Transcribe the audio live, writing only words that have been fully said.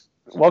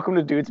Welcome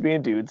to Dudes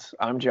Being Dudes.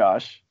 I'm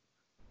Josh,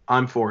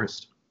 I'm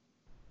Forrest.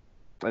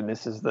 and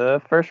this is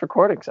the first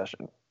recording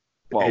session.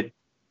 Well,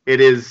 It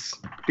is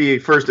the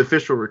first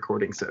official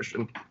recording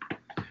session.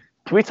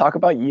 can we talk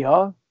about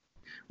Yeehaw?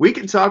 We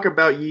can talk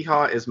about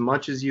Yeehaw as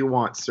much as you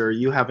want, sir.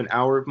 You have an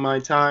hour of my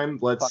time.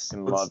 Let's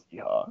Love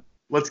Yeehaw.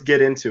 let's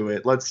get into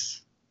it.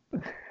 Let's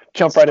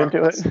Jump right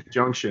into it.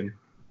 Junction.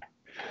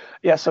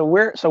 Yeah, so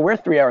we're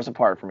 3 hours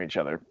apart from each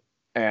other,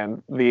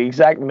 and the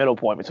exact middle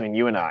point between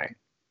you and I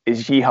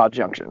is Yeehaw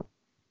Junction.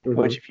 Mm-hmm.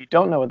 Which, if you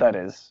don't know what that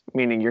is,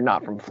 meaning you're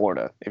not from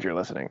Florida, if you're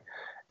listening,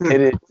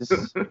 it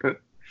is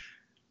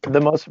the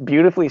most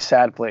beautifully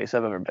sad place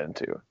I've ever been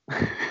to.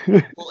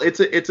 Well, it's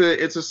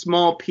a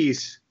small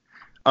piece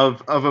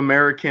of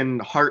American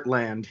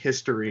heartland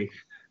history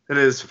that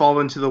has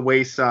fallen to the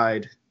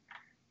wayside.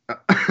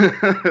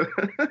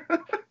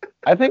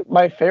 I think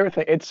my favorite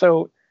thing,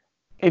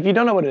 if you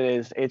don't know what it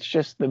is, it's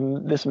just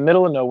this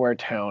middle of nowhere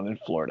town in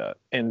Florida,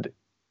 and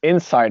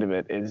inside of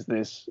it is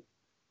this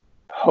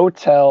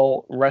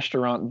hotel,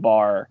 restaurant,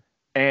 bar,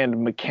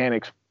 and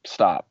mechanics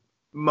stop.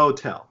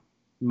 Motel.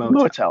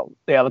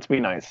 Yeah, let's be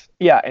nice.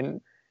 Yeah,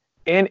 and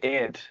in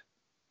it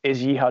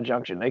is Yeehaw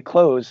Junction. They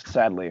closed,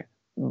 sadly,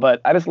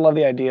 but I just love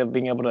the idea of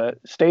being able to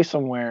stay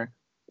somewhere,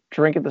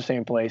 drink at the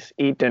same place,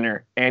 eat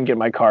dinner, and get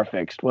my car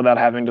fixed without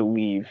having to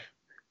leave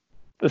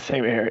the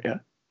same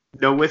area.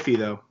 No Wi-Fi,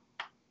 though.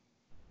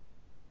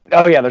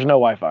 Oh, yeah, there's no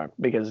Wi-Fi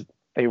because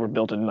they were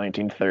built in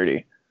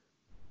 1930.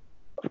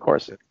 Of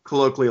course. The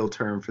colloquial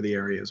term for the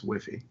area is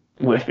Wi-Fi.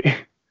 Wi-Fi.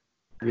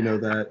 You know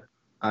that.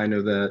 I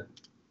know that.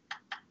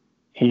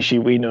 He, she,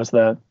 we knows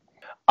that.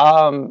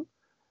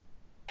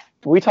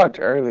 We talked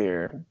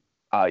earlier.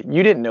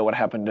 You didn't know what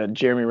happened to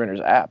Jeremy Renner's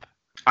app.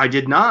 I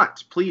did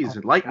not. Please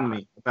enlighten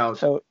me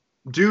about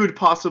dude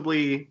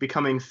possibly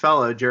becoming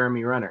fella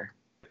Jeremy Renner.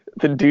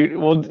 The dude.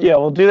 Well, yeah,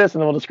 we'll do this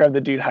and then we'll describe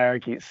the dude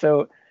hierarchy.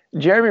 So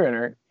Jeremy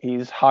Renner,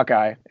 he's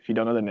Hawkeye. If you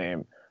don't know the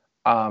name,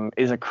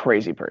 is a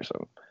crazy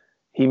person.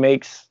 He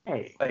makes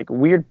like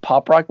weird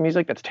pop rock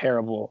music that's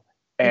terrible,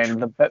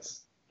 and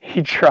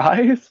he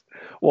tries.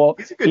 Well,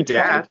 he's a good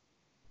dad.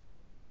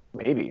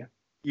 Maybe.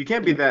 You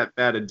can't be that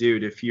bad a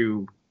dude if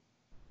you,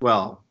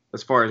 well,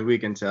 as far as we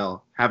can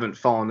tell, haven't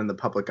fallen in the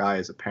public eye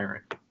as a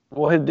parent.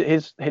 Well,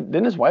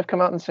 didn't his wife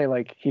come out and say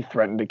like he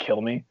threatened to kill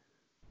me?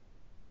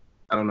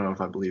 I don't know if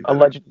I believe that.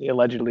 Allegedly,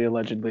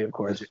 of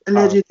course.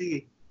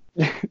 Allegedly.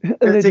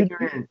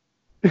 Allegedly.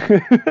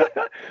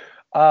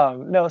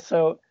 No,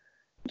 so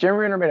Jeremy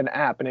Renner made an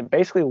app, and it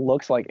basically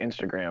looks like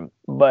Instagram,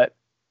 but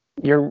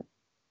your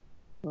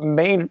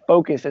main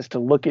focus is to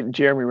look at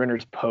Jeremy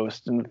Renner's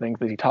posts and the things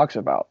that he talks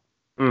about.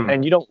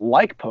 And you don't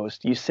like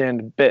posts, you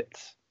send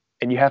bits,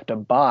 and you have to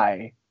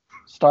buy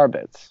star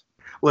bits.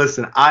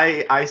 Listen,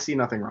 I see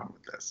nothing wrong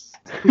with this.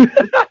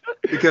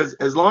 Because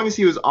as long as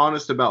he was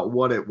honest about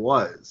what it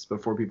was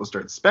before people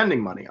started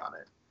spending money on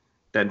it,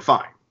 then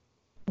fine.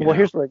 Well,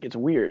 here's where it gets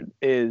weird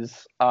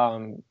is,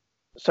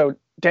 so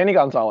Danny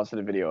Gonzalez did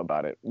a video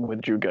about it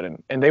with Drew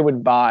Gooden, and they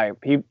would buy,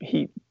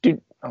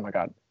 oh my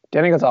God.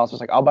 Danny Gonzalez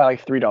was like, I'll buy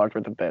like $3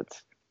 worth of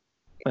bits.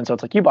 And so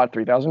it's like, you bought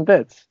 3,000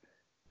 bits.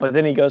 But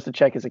then he goes to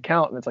check his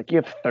account, and it's like, you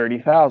have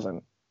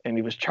 30,000. And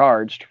he was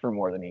charged for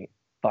more than he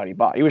thought he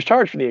bought. He was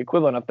charged for the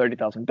equivalent of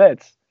 30,000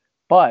 bits,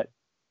 but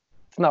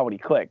it's not what he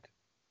clicked.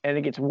 And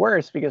it gets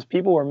worse because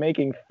people were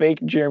making fake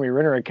Jeremy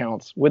Renner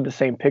accounts with the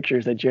same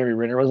pictures that Jeremy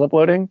Renner was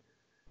uploading.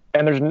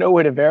 And there's no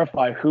way to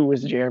verify who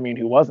was Jeremy and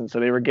who wasn't.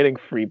 So they were getting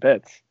free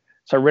bits.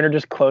 So Renner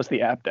just closed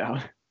the app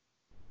down.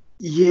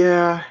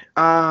 Yeah.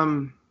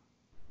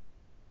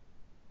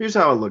 Here's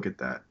how I look at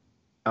that.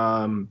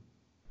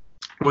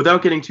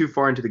 Without getting too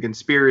far into the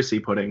conspiracy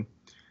pudding,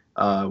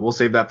 we'll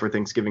save that for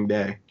Thanksgiving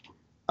Day.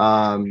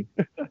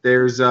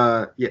 There's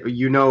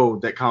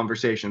that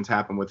conversations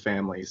happen with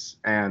families,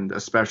 and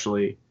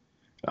especially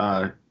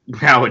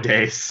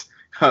nowadays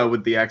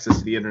with the access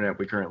to the internet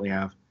we currently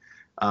have,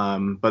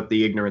 but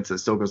the ignorance that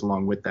still goes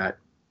along with that.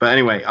 But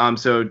anyway,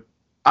 so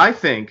I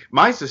think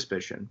my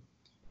suspicion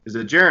is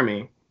that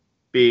Jeremy,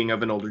 being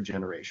of an older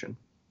generation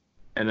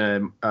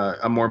and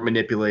a more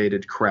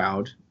manipulated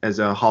crowd as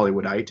a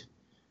Hollywoodite,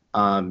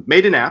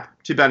 made an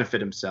app to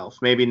benefit himself.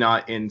 Maybe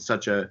not in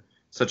such a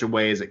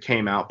way as it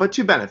came out, but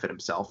to benefit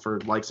himself for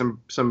like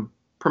some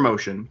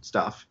promotion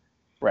stuff.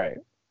 Right.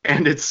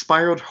 And it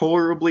spiraled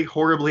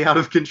horribly out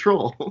of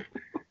control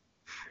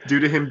due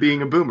to him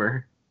being a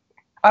boomer.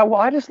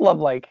 I just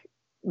love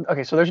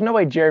okay, so there's no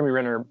way Jeremy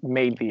Renner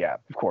made the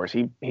app. Of course,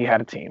 he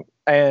had a team,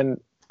 and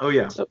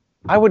so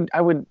I would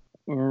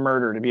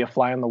murder to be a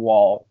fly on the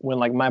wall when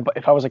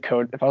if I was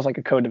like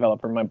a code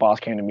developer, my boss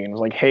came to me and was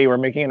like, "Hey, we're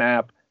making an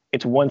app.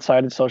 It's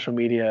one-sided social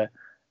media,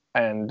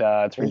 and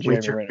it's for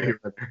Jeremy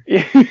Renner."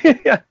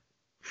 Yeah.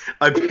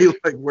 I'd be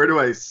like, "Where do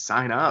I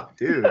sign up,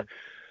 dude?"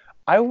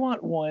 I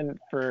want one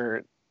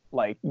for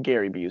like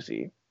Gary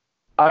Busey.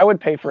 I would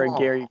pay for a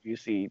Gary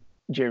Busey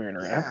Jeremy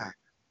Renner app.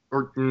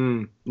 Or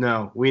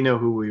no, we know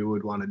who we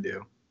would want to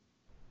do.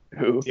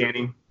 Who?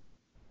 Danny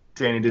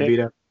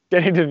DeVito.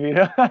 Danny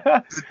DeVito.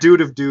 The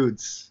dude of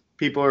dudes.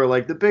 People are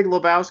like, the Big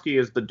Lebowski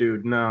is the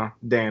dude. No,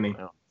 Danny.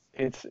 No.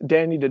 It's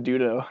Danny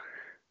DeDudo.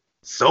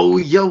 So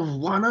you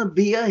wanna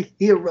be a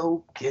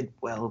hero, kid?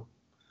 Well,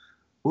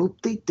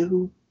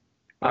 whoop-de-doo.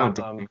 Oh,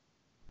 dang.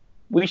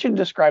 We should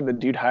describe the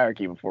dude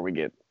hierarchy before we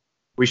get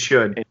We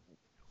should. in.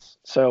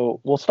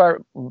 So we'll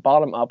start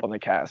bottom up on the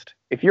cast.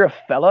 If you're a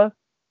fella,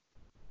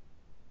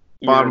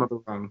 Bottom of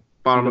the rung.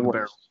 Bottom of the worst.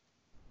 barrel.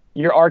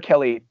 You're R.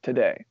 Kelly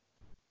today.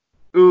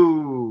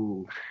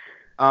 Ooh.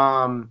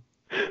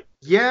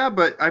 Yeah,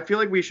 but I feel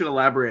like we should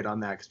elaborate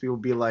on that because people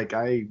be like,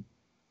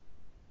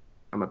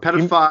 I'm a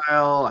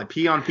pedophile. I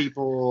pee on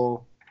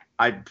people.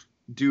 I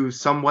do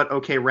somewhat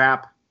okay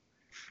rap.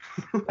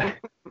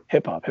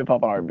 hip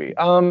hop R&B.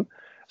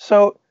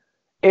 So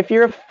if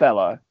you're a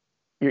fella,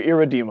 you're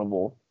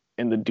irredeemable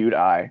in the dude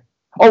eye.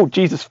 Oh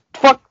Jesus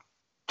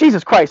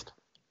Christ!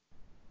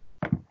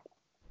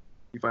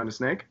 You find a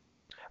snake?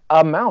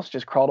 A mouse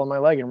just crawled on my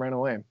leg and ran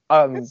away.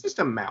 It's just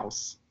a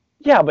mouse.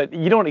 Yeah, but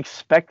you don't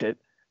expect it.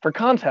 For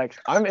context,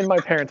 I'm in my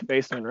parents'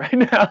 basement right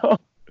now.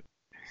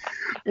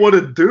 What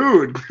a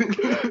dude!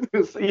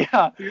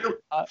 Yeah.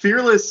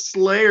 Fearless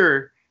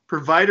slayer,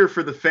 provider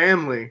for the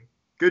family.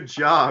 Good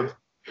job.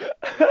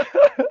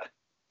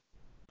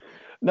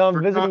 No,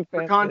 I'm visiting For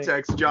family.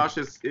 context, Josh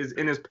is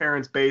in his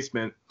parents'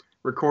 basement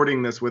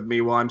recording this with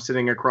me while I'm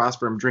sitting across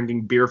from him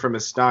drinking beer from a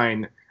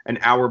stein an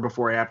hour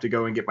before I have to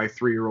go and get my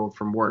 3-year-old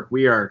from work.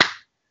 We are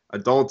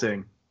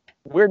adulting.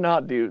 We're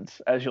not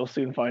dudes, as you'll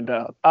soon find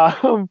out.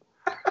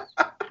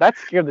 That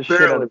scared the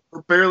shit out of me.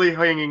 We're barely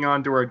hanging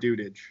on to our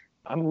dudage.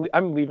 I'm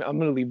leaving. I'm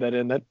gonna leave that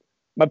in. That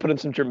might put in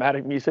some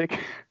dramatic music.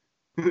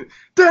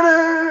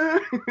 Ta-da!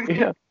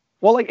 Yeah.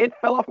 Well, like it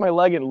fell off my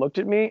leg and looked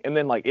at me, and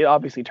then like it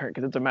obviously turned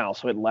because it's a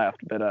mouse, so it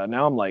left. But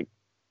now I'm like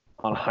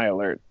on high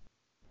alert.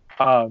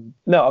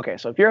 No, okay.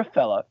 So if you're a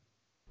fella,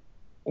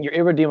 you're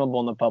irredeemable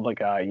in the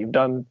public eye. You've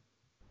done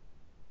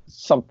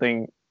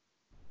something,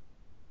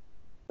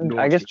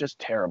 I guess, just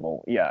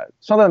terrible. Yeah,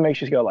 something that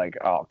makes you go like,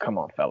 "Oh, come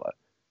on, fella."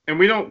 And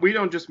we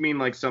don't just mean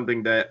like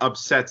something that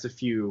upsets a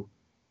few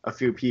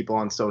people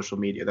on social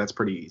media. That's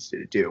pretty easy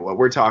to do. What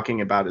we're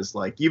talking about is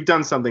like you've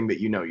done something that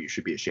you know you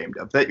should be ashamed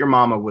of. That your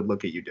mama would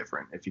look at you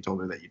different if you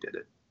told her that you did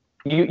it.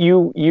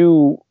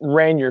 You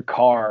ran your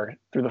car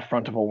through the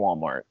front of a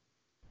Walmart.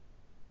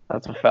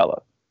 That's a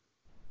fella.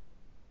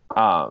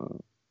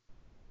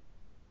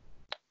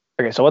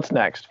 Okay, so what's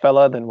next?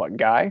 Fella, then what?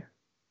 Guy?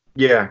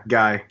 Yeah,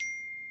 guy.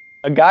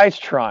 A guy's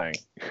trying.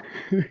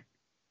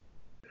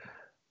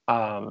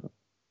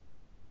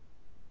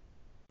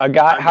 A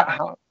guy.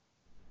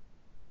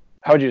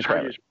 How would you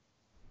describe it?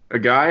 A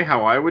guy?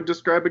 How I would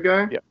describe a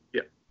guy?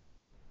 Yeah.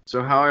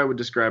 So how I would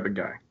describe a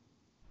guy.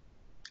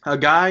 A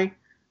guy,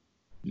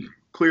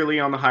 clearly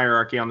on the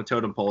hierarchy on the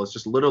totem pole, is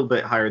just a little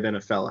bit higher than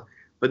a fella,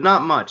 but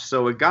not much.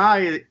 So a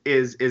guy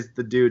is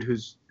the dude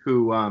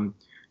who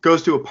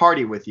goes to a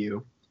party with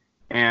you,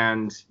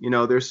 and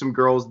there's some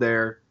girls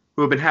there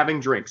who have been having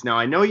drinks. Now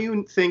I know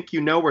you think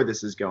you know where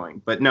this is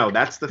going, but no,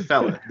 that's the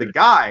fella. The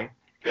guy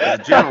is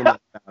a gentleman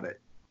about it,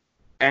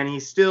 and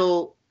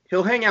he'll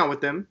hang out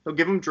with them. He'll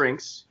give them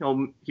drinks.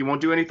 He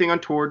won't do anything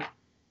untoward,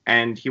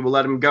 and he will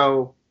let them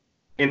go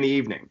in the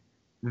evening.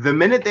 The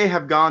minute they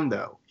have gone,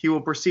 though, he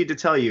will proceed to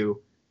tell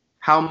you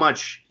how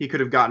much he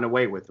could have gotten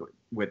away with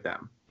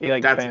them.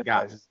 That's a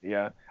guy.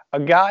 Yeah. A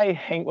guy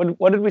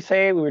what did we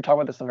say? We were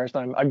talking about this the first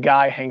time. A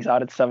guy hangs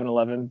out at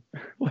 7-Eleven.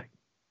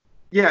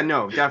 Yeah,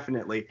 no,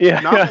 definitely.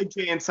 Yeah. Not like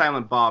Jay and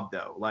Silent Bob,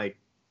 though. Like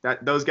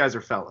that. Those guys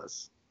are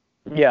fellas.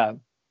 Yeah.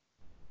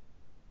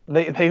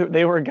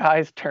 They were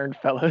guys turned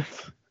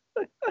fellas.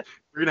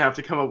 We're gonna have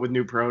to come up with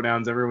new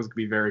pronouns. Everyone's gonna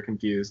be very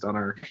confused on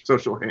our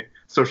social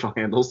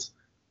handles.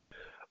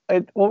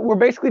 We're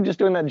basically just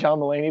doing that John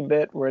Mulaney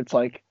bit where it's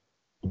like,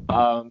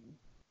 where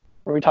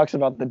he talks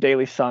about the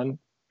Daily Sun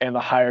and the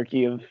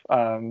hierarchy of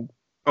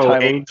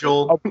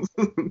Angel.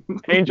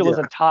 Angel Yeah. is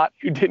a tot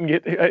who didn't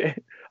get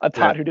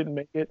who didn't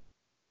make it.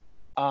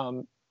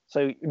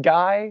 So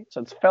guy,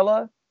 so it's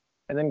fella,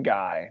 and then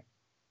guy.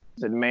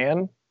 Is it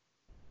man?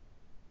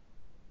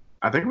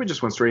 I think we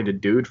just went straight into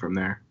dude from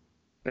there.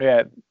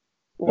 Yeah.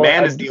 Well,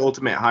 Man is the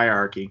ultimate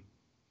hierarchy.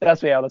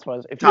 That's what it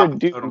was. If Top you're a of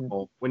dude, totem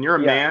pole. When you're a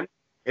man,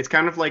 it's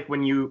kind of like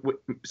when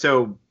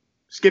so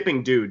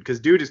skipping dude, because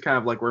dude is kind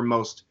of like where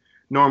most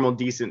normal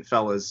decent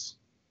fellas,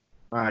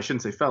 I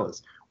shouldn't say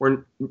fellas,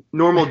 where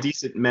normal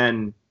decent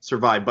men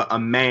survive, but a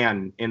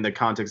man in the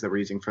context that we're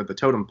using for the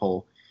totem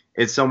pole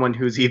is someone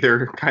who's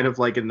either kind of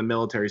like in the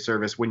military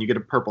service when you get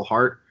a Purple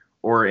Heart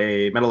or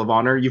a Medal of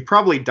Honor, you've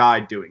probably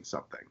died doing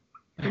something.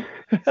 Doing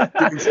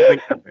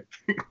something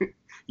epic.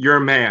 You're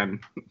a man.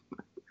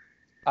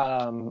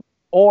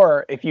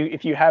 Or if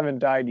you haven't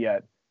died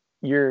yet,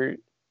 you're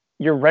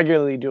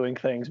regularly doing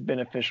things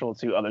beneficial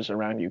to others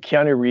around you.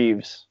 Keanu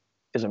Reeves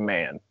is a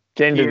man.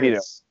 Danny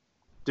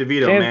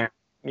DeVito. Man.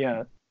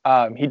 Yeah.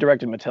 He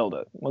directed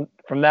Matilda.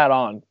 From that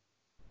on,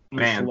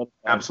 Man.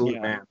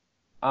 Absolute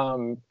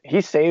man.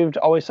 He saved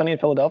Always Sunny in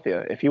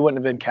Philadelphia. If he wouldn't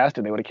have been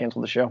casted, they would have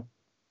canceled the show.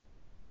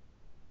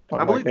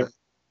 I believe it.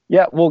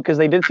 Yeah, well, because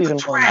they did season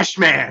one. Trash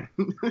man.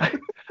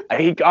 I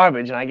eat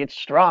garbage and I get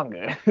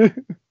stronger.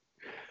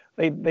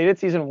 They did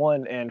season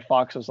one, and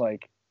Fox was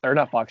like, or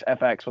not Fox,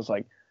 FX was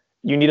like,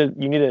 you need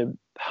a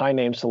high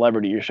name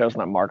celebrity. Your show's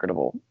not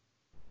marketable,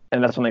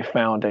 and that's when they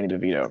found Danny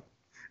DeVito.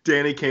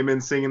 Danny came in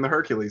singing the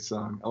Hercules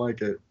song. I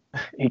like it.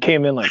 He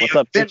came in like, "What's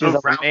up, Been bitches?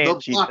 I'm around a man,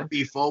 the block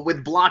before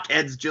with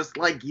blockheads just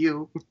like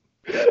you.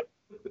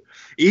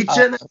 Each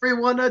and every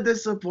one a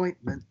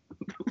disappointment."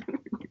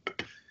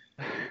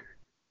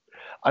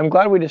 I'm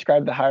glad we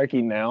described the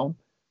hierarchy now,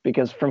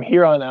 because from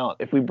here on out,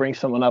 if we bring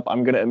someone up,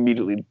 I'm gonna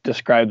immediately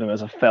describe them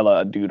as a fella,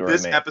 a dude, or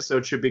This a man.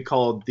 episode should be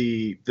called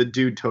the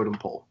dude totem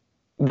pole.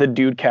 The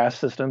dude caste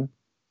system.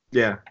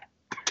 Yeah.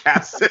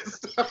 Caste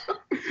system.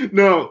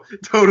 No,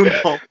 totem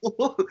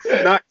pole.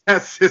 Not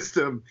caste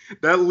system.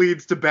 That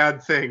leads to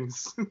bad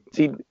things.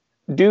 See,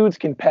 dudes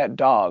can pet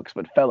dogs,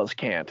 but fellas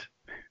can't.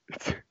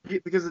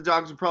 Because the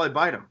dogs would probably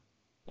bite them.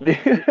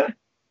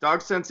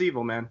 Dogs sense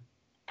evil, man.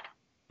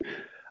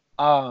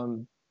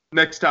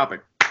 Next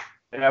topic.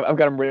 I've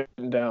got them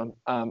written down.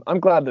 I'm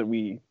glad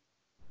that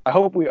I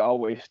hope we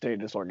always stay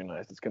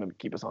disorganized. It's going to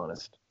keep us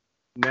honest.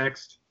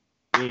 Next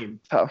theme.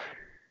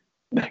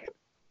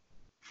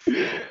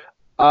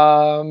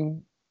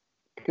 Oh.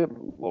 Good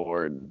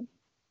Lord.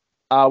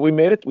 We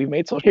made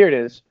it. So here it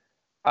is.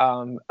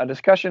 A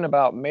discussion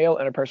about male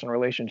interpersonal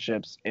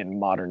relationships in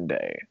modern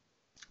day.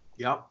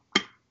 Yep.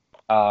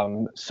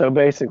 So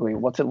basically,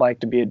 what's it like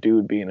to be a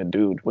dude being a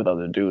dude with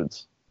other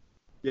dudes?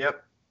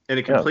 Yep. In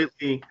a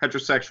completely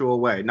heterosexual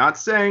way. Not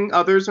saying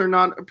others are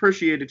not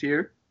appreciated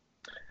here.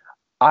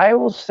 I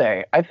will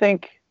say, I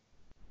think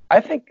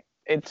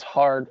it's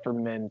hard for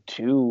men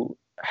to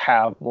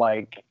have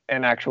like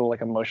an actual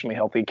like emotionally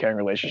healthy, caring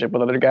relationship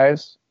with other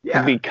guys.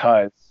 Yeah.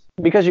 Because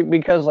I don't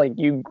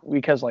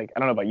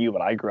know about you,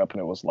 but I grew up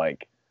and it was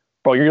like,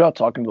 bro, you're not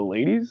talking to the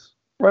ladies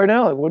right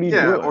now? Like, what are you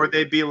doing? Or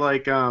they'd be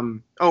like,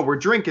 oh, we're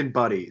drinking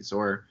buddies,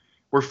 or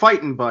we're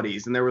fighting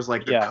buddies, and there was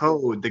like the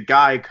code, the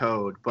guy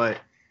code. But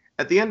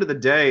at the end of the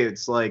day,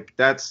 it's like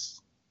that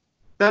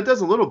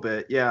does a little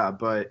bit, yeah,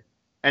 but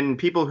and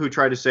people who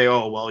try to say,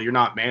 oh, well, you're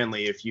not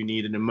manly if you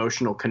need an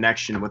emotional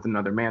connection with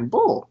another man.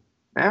 Bull,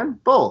 man,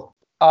 bull.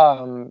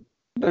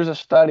 There's a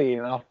study,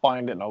 and I'll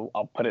find it and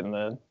I'll put it in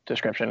the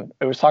description.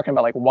 It was talking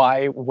about like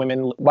why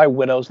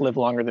widows live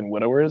longer than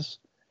widowers,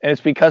 and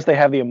it's because they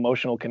have the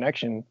emotional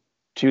connection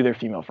to their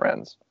female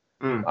friends.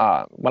 When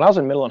I was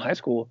in middle and high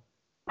school,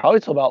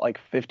 probably till about like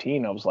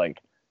 15, I was like,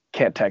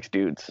 can't text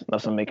dudes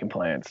unless I'm making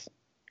plans.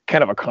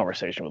 Can't have a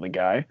conversation with a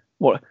guy.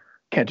 What?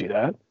 Can't do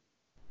that.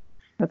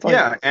 That's like,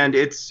 yeah, and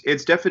it's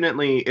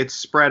definitely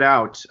spread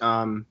out.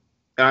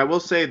 And I will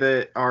say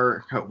that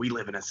we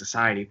live in a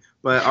society,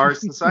 but our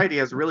society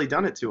has really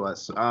done it to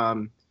us.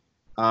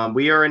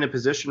 We are in a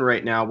position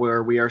right now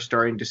where we are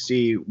starting to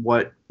see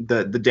what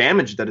the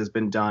damage that has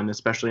been done,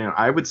 especially in,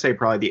 I would say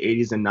probably the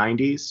 80s and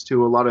 90s,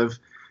 to a lot of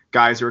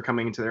guys who are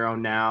coming into their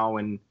own now,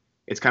 and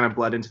it's kind of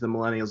bled into the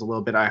millennials a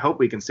little bit. I hope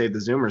we can save the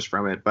Zoomers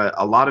from it, but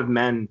a lot of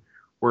men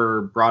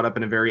were brought up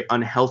in a very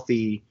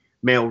unhealthy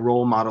male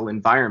role model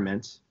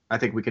environment. I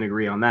think we can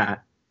agree on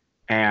that.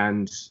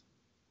 And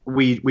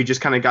we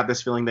just kind of got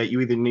this feeling that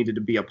you either needed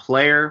to be a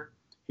player,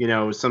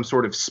 some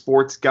sort of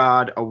sports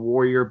god, a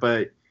warrior,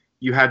 but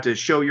you had to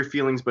show your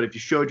feelings. But if you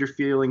showed your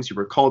feelings, you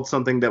were called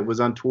something that was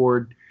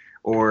untoward,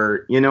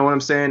 or you know what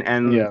I'm saying?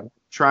 And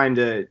trying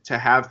to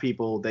have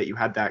people that you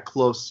had that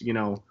close,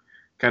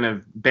 kind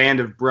of band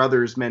of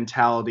brothers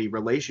mentality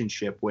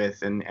relationship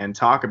with and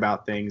talk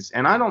about things.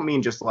 And I don't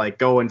mean just like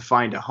go and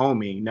find a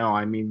homie. No,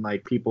 I mean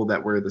like people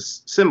that were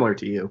similar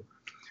to you.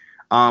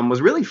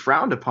 Was really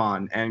frowned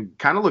upon and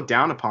kind of looked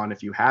down upon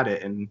if you had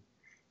it. And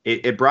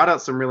it brought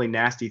out some really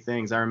nasty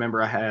things. I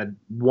remember I had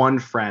one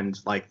friend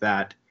like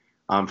that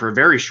for a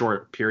very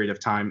short period of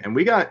time. And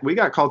we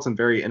got called some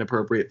very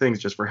inappropriate things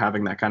just for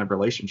having that kind of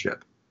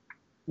relationship.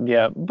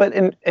 Yeah, but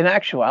in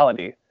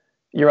actuality,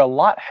 you're a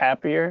lot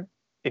happier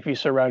if you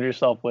surround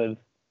yourself with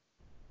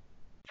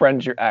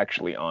friends you're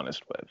actually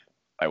honest with,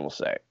 I will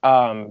say.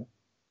 I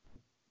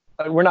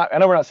know we're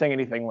not saying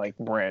anything like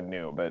brand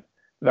new, but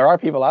there are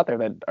people out there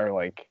that are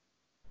like,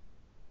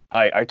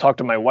 I talk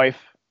to my wife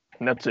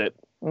and that's it.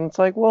 And it's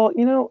like, well,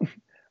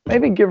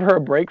 maybe give her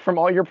a break from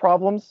all your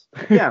problems.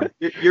 Yeah,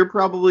 you're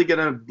probably going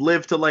to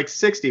live to like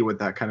 60 with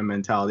that kind of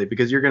mentality,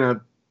 because you're going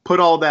to put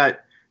all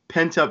that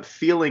pent up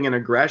feeling and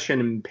aggression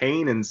and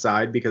pain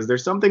inside, because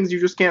there's some things you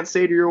just can't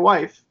say to your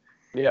wife.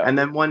 Yeah. And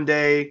then one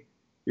day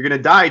you're going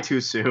to die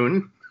too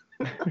soon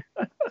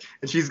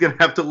and she's going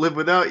to have to live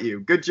without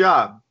you. Good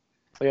job.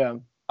 Yeah.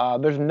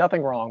 There's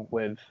nothing wrong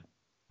with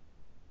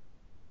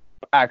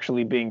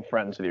actually being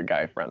friends with your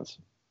guy friends.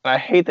 And I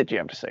hate that you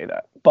have to say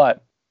that,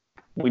 but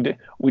we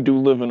do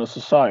live in a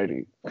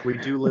society. We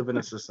do live in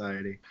a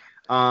society.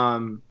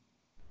 But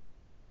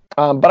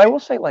I will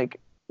say, like,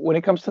 when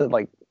it comes to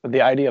like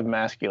the idea of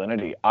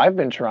masculinity, I've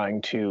been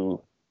trying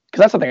to, because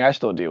that's something I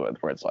still deal with,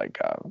 where it's like,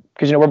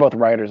 because we're both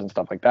writers and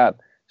stuff like that,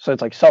 so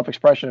it's like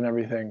self-expression and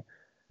everything.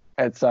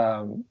 It's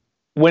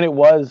when it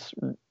was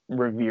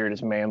revered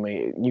as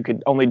manly, you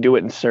could only do it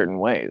in certain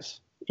ways,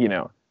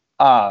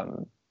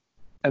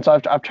 and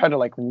so I've tried to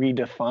like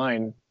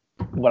redefine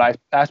what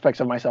aspects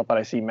of myself that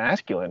I see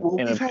masculine. Well,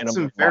 we've had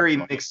some very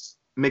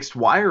mixed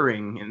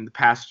wiring in the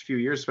past few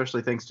years,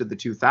 especially thanks to the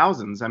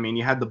 2000s. I mean,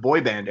 you had the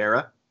boy band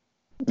era.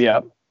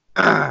 Yeah.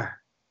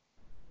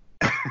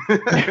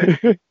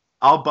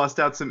 I'll bust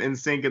out some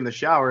NSYNC in the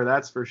shower,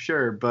 that's for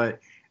sure. But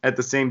at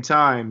the same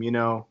time, you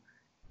know,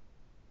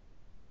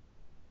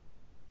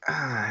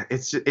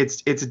 it's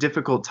a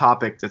difficult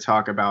topic to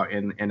talk about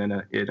in a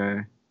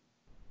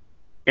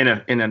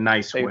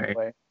nice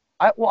way.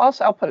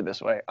 I'll put it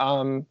this way.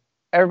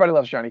 Everybody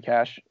loves Johnny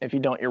Cash. If you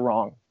don't, you're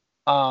wrong.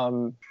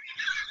 Oh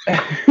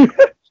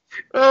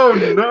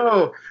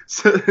no!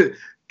 So,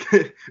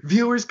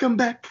 viewers, come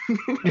back.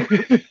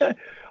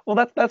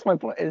 Well, that's my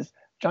point. Is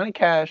Johnny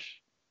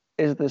Cash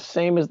is the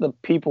same as the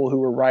people who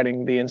were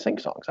writing the NSYNC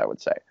songs. I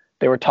would say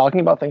they were talking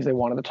about things they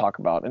wanted to talk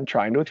about and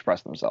trying to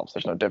express themselves.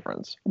 There's no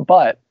difference.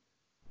 But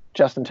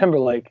Justin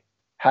Timberlake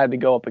had to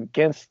go up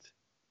against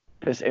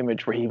this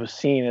image where he was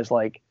seen as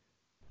like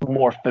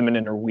more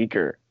feminine or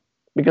weaker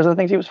because of the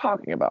things he was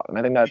talking about. And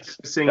I think that's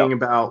singing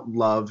about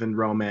love and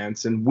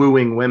romance and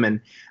wooing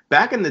women.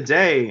 Back in the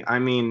day, I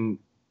mean,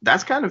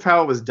 that's kind of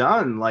how it was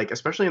done. Like,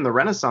 especially in the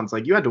Renaissance,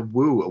 like you had to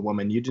woo a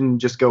woman. You didn't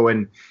just go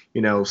and,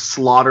 you know,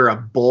 slaughter a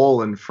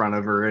bull in front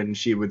of her and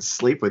she would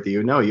sleep with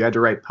you. No, you had to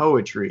write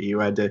poetry. You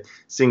had to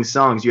sing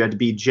songs. You had to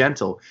be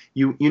gentle.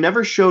 You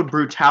never showed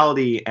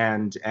brutality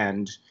and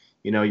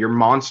you know, your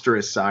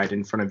monstrous side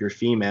in front of your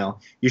female.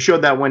 You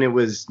showed that when it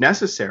was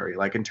necessary,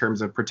 like in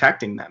terms of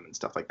protecting them and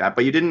stuff like that.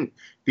 But you didn't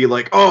be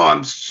like, oh,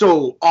 I'm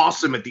so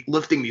awesome at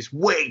lifting these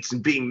weights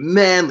and being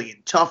manly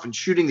and tough and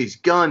shooting these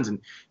guns and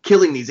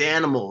killing these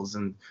animals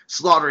and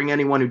slaughtering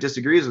anyone who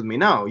disagrees with me.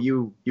 No,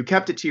 you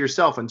kept it to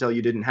yourself until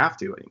you didn't have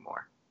to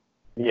anymore.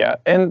 Yeah,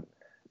 and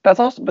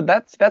that's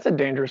a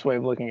dangerous way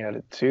of looking at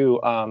it too.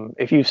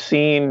 If you've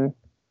seen,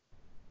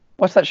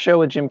 what's that show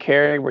with Jim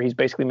Carrey where he's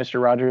basically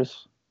Mr.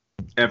 Rogers?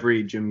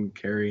 Every Jim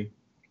Carrey.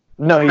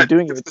 No, he's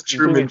doing it. It's the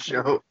Truman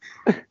Show.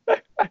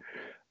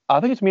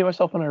 I think it's Me,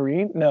 Myself, and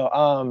Irene. No,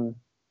 I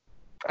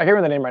can't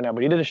remember the name right now,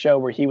 but he did a show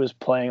where he was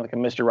playing like a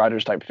Mr.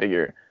 Rogers type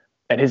figure,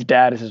 and his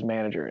dad is his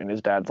manager, and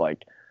his dad's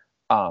like,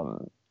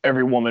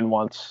 every woman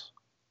wants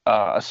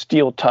a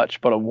steel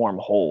touch but a warm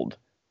hold,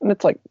 and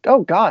it's like,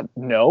 oh God,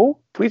 no,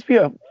 please be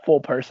a full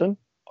person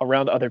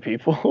around other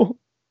people.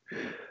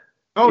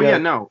 Oh yeah,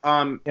 no.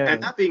 And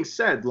that being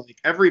said, like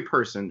every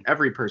person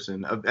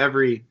of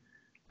every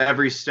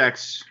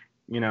sex,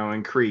 you know,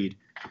 and creed,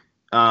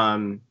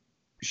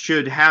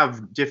 should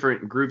have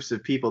different groups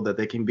of people that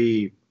they can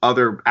be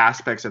other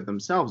aspects of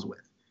themselves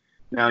with.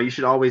 Now, you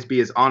should always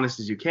be as honest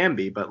as you can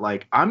be, but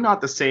like I'm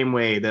not the same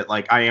way that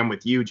like I am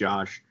with you,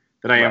 Josh,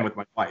 that I am with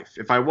my wife.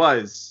 If I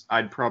was,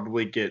 I'd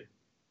probably get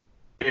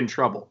in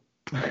trouble,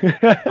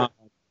 to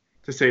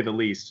say the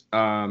least.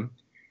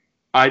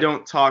 I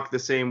don't talk the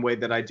same way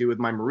that I do with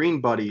my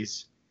Marine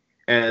buddies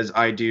as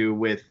I do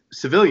with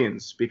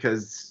civilians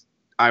because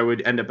I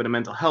would end up in a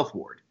mental health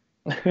ward.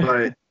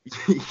 But,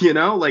 you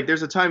know, like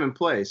there's a time and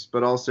place,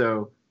 but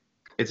also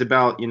it's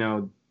about, you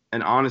know,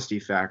 an honesty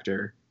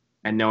factor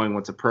and knowing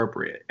what's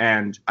appropriate.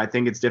 And I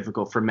think it's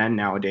difficult for men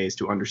nowadays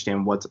to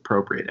understand what's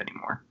appropriate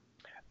anymore.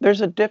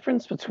 There's a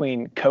difference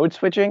between code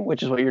switching,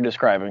 which is what you're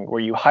describing,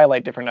 where you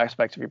highlight different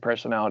aspects of your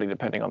personality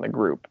depending on the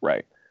group,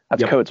 right?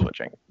 That's code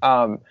switching.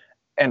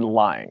 And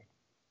lying.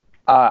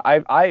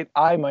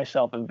 I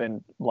myself have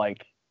been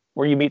like,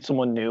 where you meet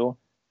someone new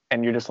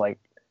and you're just like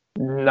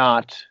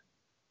not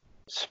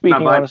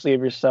speaking honestly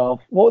of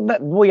yourself.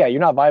 Well, yeah, you're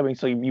not vibing,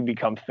 so you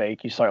become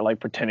fake. You start like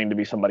pretending to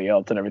be somebody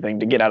else and everything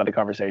to get out of the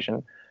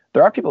conversation.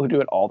 There are people who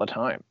do it all the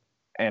time,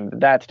 and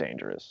that's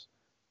dangerous.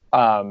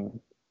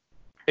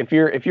 If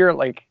you're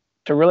like,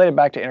 to relate it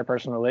back to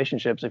interpersonal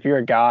relationships, if you're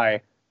a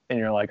guy and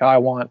you're like,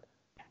 oh,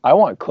 I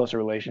want closer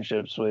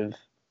relationships with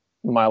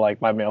my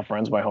male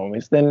friends, my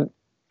homies, then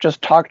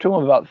just talk to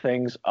them about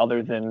things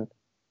other than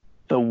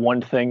the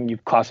one thing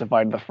you've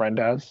classified the friend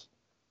as.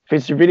 If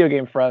it's your video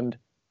game friend,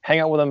 hang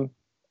out with them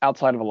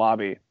outside of a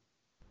lobby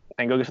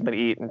and go get something to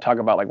eat and talk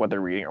about like what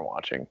they're reading or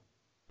watching.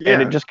 Yeah.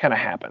 And it just kind of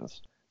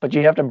happens. But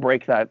you have to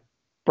break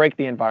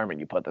the environment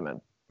you put them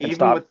in.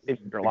 Even with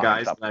the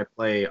guys that I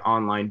play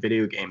online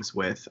video games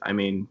with, I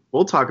mean,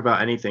 we'll talk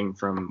about anything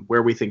from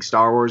where we think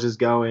Star Wars is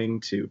going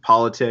to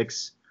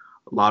politics,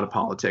 a lot of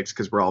politics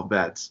because we're all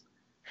vets.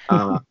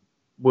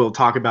 We'll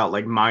talk about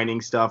like mining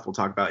stuff. We'll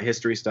talk about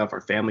history stuff,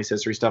 our family's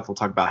history stuff. We'll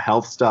talk about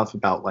health stuff,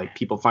 about like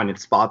people finding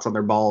spots on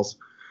their balls,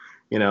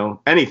 you know,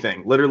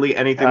 anything, literally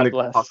anything.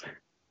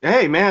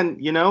 Hey man,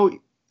 you know,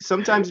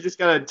 sometimes you just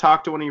got to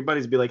talk to one of your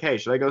buddies and be like, hey,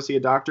 should I go see a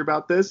doctor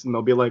about this? And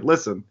they'll be like,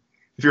 listen,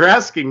 if you're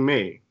asking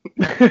me,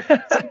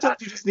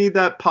 sometimes you just need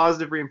that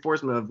positive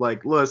reinforcement of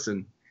like,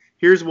 listen,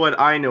 here's what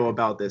I know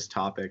about this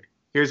topic.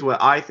 Here's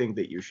what I think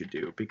that you should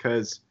do,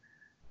 because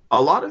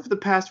a lot of the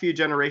past few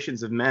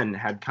generations of men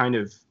had kind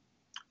of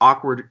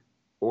awkward,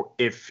 or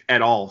if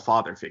at all,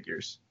 father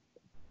figures.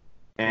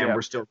 And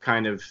we're still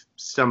kind of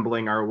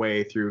stumbling our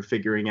way through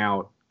figuring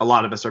out, a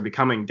lot of us are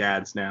becoming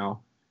dads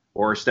now,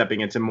 or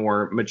stepping into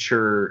more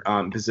mature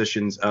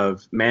positions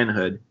of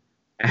manhood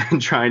and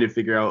trying to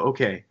figure out,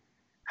 okay,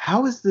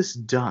 how is this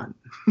done?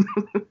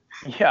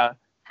 Yeah.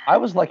 I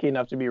was lucky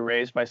enough to be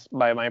raised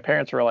by my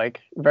parents were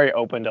like very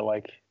open to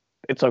like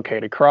it's okay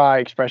to cry,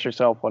 express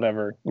yourself,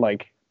 whatever.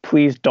 Like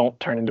please don't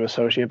turn into a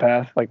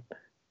sociopath. Like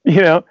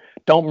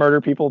don't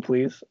murder people,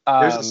 please.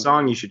 There's a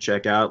song you should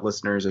check out,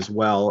 listeners, as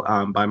well,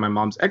 by my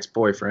mom's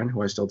ex-boyfriend,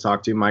 who I still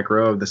talk to, Mike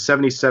Rowe, of the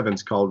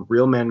 77s, called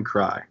Real Men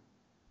Cry.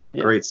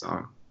 Yeah. Great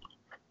song.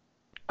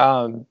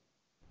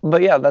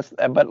 But yeah,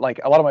 but like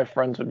a lot of my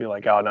friends would be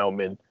like, oh no,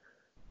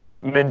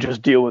 men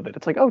just deal with it.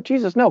 It's like, oh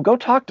Jesus, no, go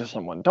talk to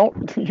someone.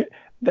 Don't.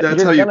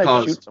 That's how you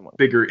cause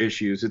bigger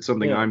issues. It's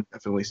something I'm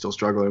definitely still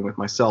struggling with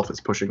myself,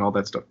 is pushing all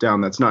that stuff down.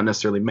 That's not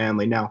necessarily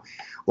manly. Now,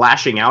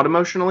 lashing out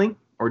emotionally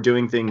or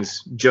doing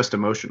things just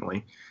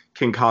emotionally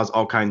can cause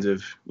all kinds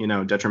of,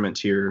 detriment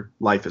to your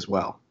life as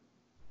well.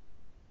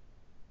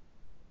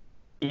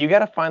 You got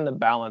to find the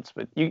balance,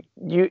 but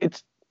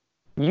it's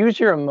use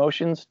your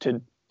emotions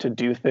to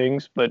do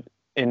things, but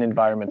in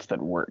environments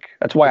that work.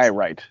 That's why I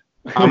write.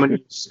 I'm gonna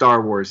use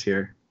Star Wars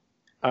here.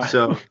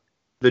 So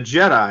the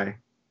Jedi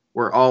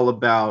were all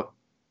about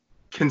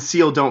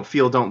conceal, don't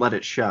feel, don't let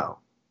it show.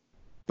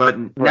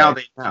 But now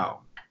they know.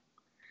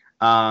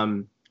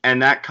 And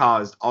that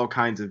caused all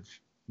kinds of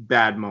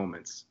bad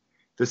moments.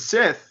 The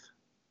Sith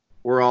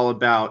were all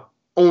about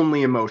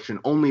only emotion,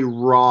 only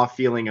raw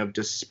feeling of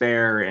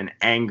despair and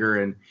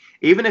anger. And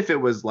even if it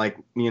was like,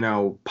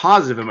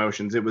 positive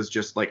emotions, it was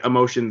just like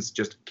emotions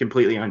just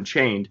completely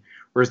unchained.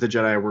 Whereas the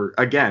Jedi were,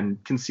 again,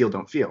 conceal,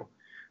 don't feel.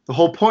 The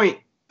whole point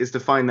is to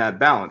find that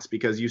balance,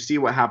 because you see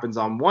what happens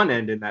on one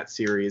end in that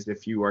series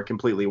if you are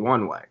completely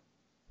one way.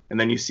 And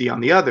then you see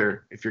on the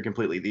other if you're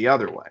completely the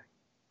other way.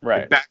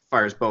 Right. It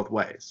backfires both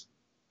ways.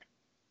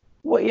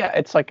 Well, yeah,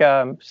 it's like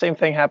same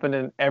thing happened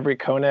in every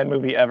Conan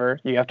movie ever.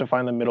 You have to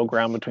find the middle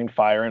ground between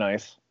fire and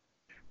ice.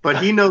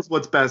 But he knows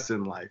what's best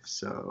in life,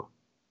 so.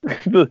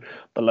 the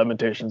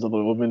lamentations of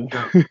the woman.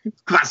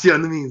 Class your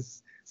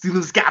enemies. See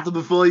them scatter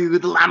before you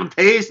with the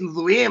lamentations of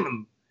the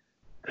women.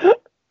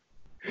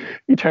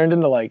 You turned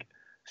into like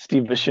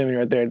Steve Buscemi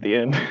right there at the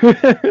end.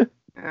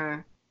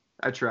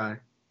 I try.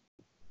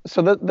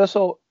 So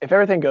this'll, if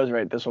everything goes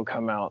right, this will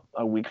come out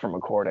a week from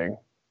recording.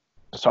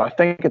 So I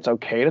think it's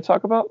okay to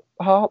talk about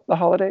the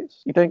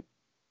holidays. You think?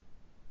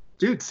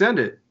 Dude, send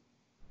it.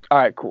 All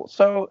right, cool.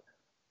 So,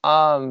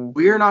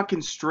 we are not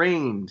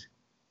constrained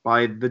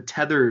by the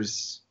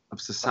tethers of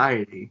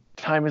society.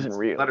 Time isn't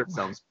real. Let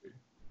ourselves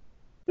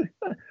be.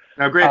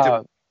 Now,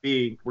 granted,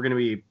 we're going to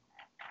be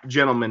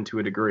gentlemen to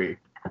a degree,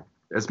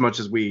 as much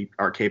as we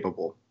are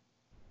capable.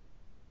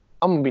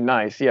 I'm gonna be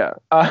nice, yeah.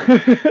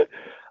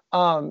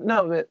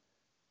 No, but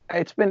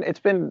it's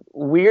been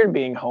weird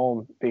being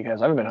home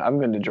because I haven't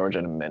been to Georgia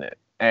in a minute.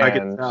 And I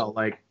can tell.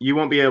 Like, you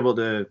won't be able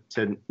to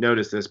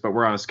notice this, but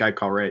we're on a Skype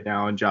call right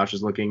now, and Josh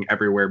is looking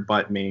everywhere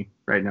but me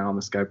right now on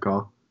the Skype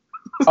call.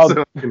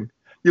 So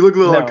you look a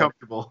little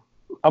uncomfortable.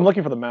 I'm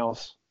looking for the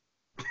mouse.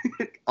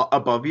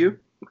 Above you?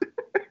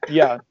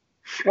 Yeah.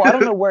 Well, I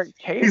don't know where it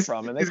came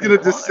from. And he's gonna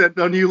descend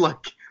on you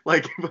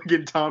like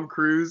fucking Tom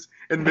Cruise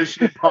in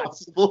Mission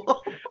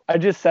Impossible. I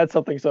just said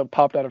something, so it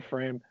popped out of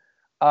frame.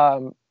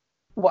 Well,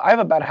 I have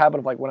a bad habit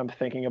of like when I'm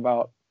thinking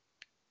about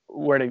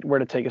where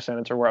to take a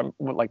sentence or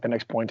what like the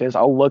next point is,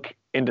 I'll look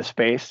into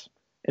space.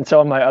 And so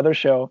on my other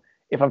show,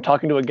 if I'm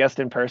talking to a guest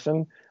in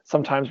person,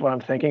 sometimes when I'm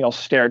thinking, I'll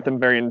stare at them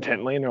very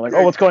intently, and they're like,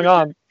 "Oh, what's going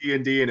on?"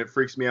 D&D, and it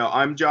freaks me out.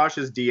 I'm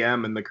Josh's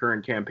DM in the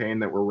current campaign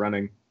that we're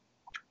running,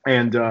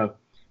 and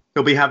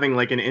he'll be having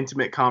like an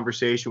intimate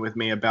conversation with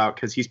me about,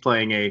 because he's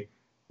playing a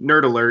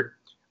nerd alert,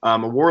 a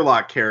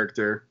warlock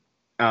character.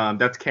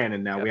 That's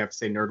canon now. Yep. We have to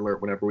say nerd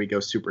alert whenever we go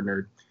super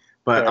nerd.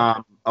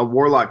 But a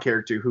warlock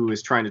character who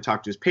is trying to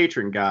talk to his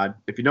patron god.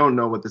 If you don't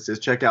know what this is,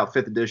 check out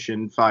 5th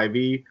edition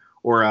 5e,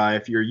 or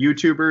if you're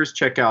YouTubers,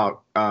 check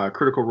out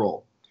Critical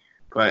Role.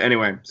 But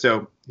anyway,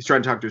 so he's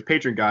trying to talk to his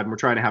patron god, and we're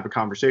trying to have a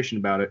conversation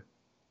about it.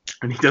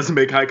 And he doesn't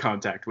make eye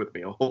contact with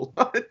me a whole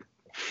lot.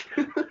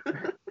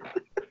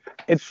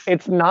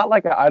 It's not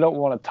like I don't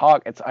want to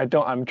talk.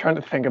 I'm trying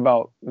to think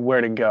about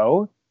where to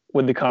go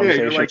with the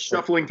conversation. Yeah, you're like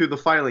shuffling through the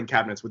filing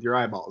cabinets with your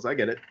eyeballs. I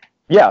get it.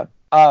 Yeah.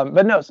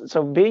 But no,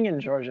 so being in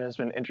Georgia has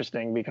been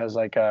interesting because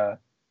like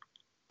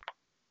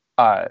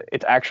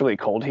it's actually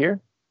cold here,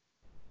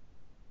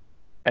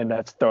 and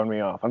that's thrown me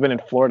off. I've been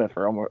in Florida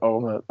for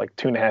almost like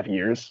 2.5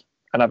 years,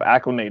 and I've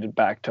acclimated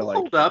back to like.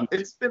 Hold up,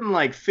 it's been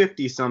like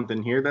 50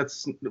 something here.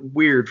 That's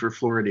weird for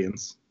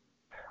Floridians.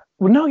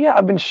 Well, no, yeah,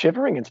 I've been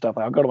shivering and stuff.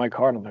 Like, I'll go to my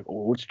car and I'm like,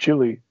 oh, it's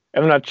chilly.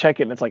 And then I check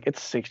it and it's like,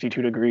 it's 62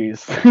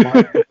 degrees.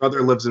 My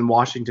brother lives in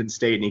Washington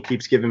State, and he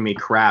keeps giving me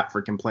crap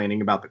for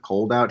complaining about the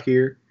cold out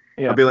here.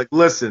 Yeah. I'll be like,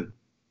 listen,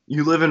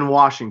 you live in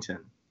Washington.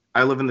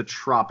 I live in the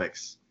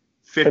tropics.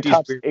 50 the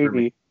top's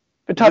 80.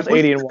 The top's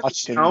 80 in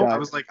Washington. I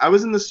was like, I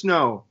was in the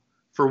snow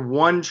for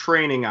one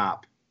training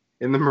op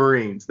in the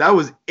Marines. That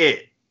was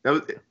it.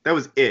 That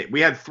was it. We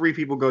had 3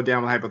 people go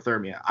down with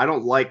hypothermia. I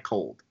don't like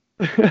cold.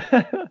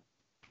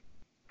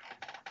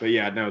 But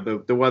yeah, no,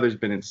 the weather's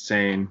been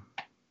insane.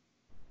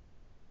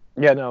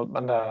 Yeah, no,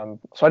 and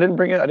so I didn't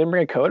bring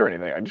a coat or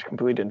anything. I just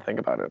completely didn't think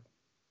about it.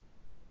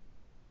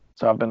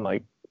 So I've been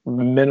like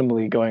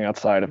minimally going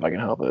outside if I can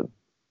help it.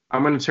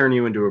 I'm going to turn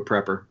you into a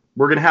prepper.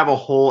 We're going to have a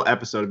whole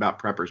episode about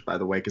preppers, by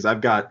the way, because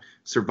I've got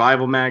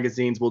survival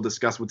magazines. We'll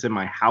discuss what's in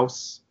my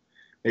house.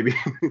 Maybe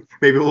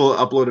maybe we'll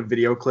upload a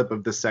video clip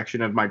of the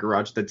section of my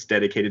garage that's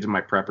dedicated to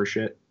my prepper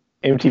shit.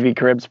 MTV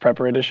Cribs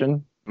Prepper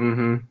Edition.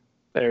 Mm-hmm.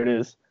 There it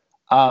is.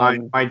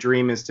 My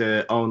dream is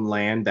to own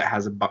land that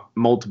has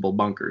multiple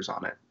bunkers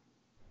on it.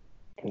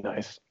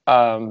 Nice.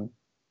 No,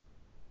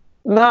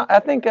 I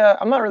think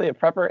I'm not really a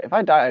prepper. If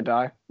I die, I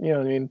die. You know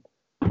what I mean?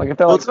 Like if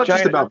they're Well, like it's not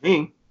just about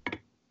me.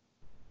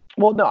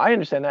 Well, no, I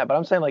understand that, but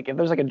I'm saying like if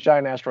there's like a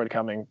giant asteroid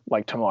coming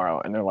like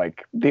tomorrow, and they're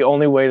like the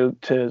only way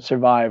to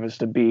survive is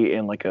to be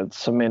in like a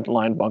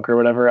cement-lined bunker or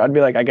whatever, I'd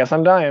be like, I guess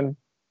I'm dying.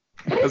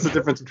 That's the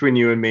difference between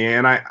you and me,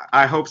 and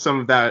I hope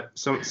some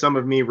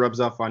of me rubs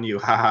off on you,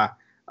 haha.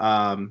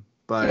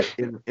 But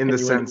in the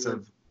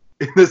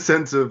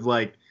sense of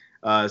like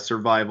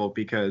survival,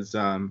 because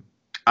I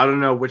don't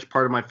know which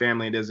part of my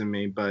family it is in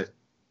me, but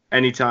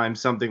anytime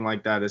something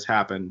like that has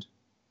happened,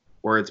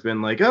 where it's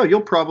been like, oh,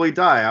 you'll probably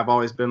die, I've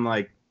always been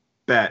like,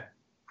 bet.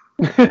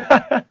 No,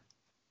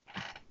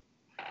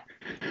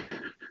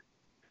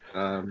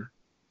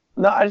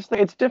 I just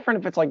think it's different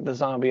if it's like the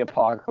zombie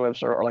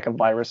apocalypse or like a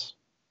virus,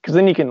 because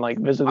then you can like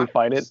visibly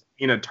fight it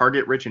in a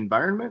target-rich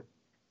environment.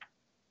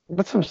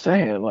 That's what I'm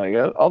saying. Like,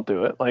 I'll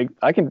do it. Like,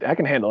 I can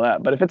handle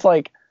that. But if it's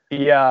like,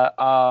 yeah,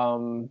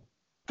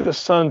 the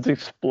sun's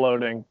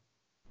exploding.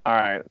 All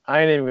right,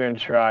 I ain't even gonna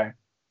try.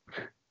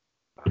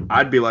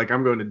 I'd be like,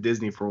 I'm going to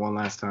Disney for one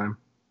last time.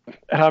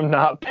 And I'm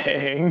not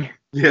paying.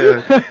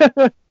 Yeah.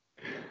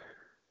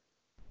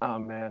 Oh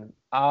man.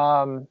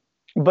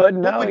 But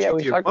no,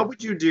 what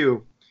would you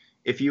do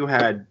if you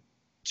had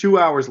 2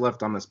 hours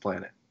left on this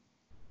planet?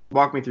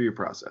 Walk me through your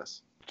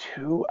process.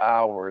 2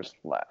 hours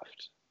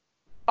left.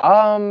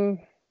 I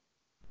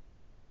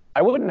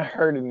wouldn't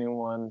hurt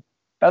anyone.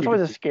 That's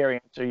always a scary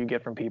answer you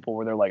get from people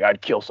where they're like,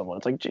 I'd kill someone.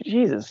 It's like,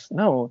 Jesus,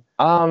 no.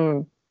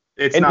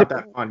 It's not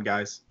that fun,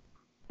 guys.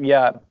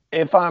 Yeah,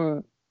 if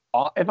I'm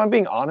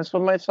being honest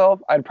with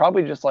myself, I'd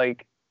probably just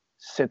like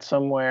sit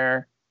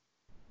somewhere,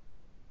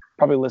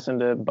 probably listen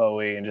to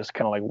Bowie and just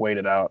kind of like wait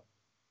it out.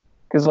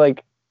 Cause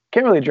like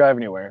can't really drive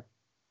anywhere.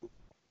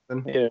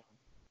 Yeah, I'm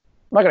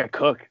not gonna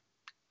cook.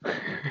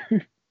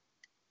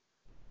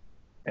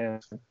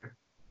 And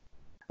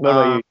what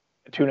about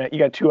you? You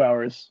got 2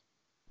 hours.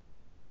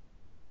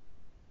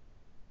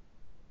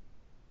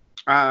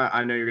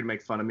 I know you're gonna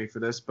make fun of me for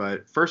this,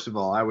 but first of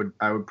all, I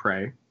would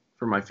pray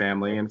for my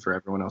family and for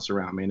everyone else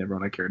around me and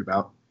everyone I cared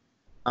about.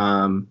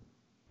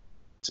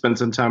 Spend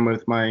some time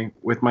with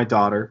my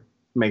daughter,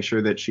 make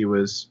sure that she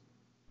was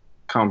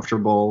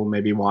comfortable,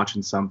 maybe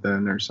watching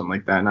something or something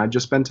like that, and I'd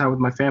just spend time with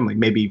my family.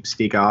 Maybe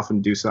sneak off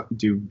and do stuff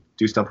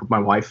with my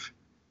wife,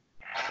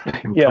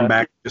 and come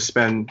back, just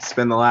spend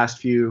the last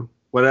few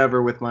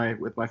whatever with my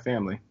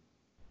family.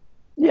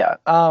 Yeah.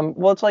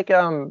 Well, it's like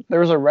there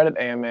was a Reddit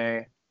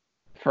AMA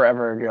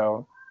forever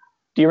ago.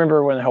 Do you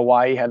remember when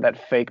Hawaii had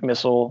that fake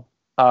missile,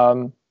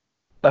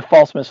 that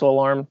false missile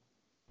alarm,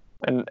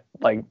 and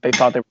like they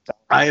thought they were?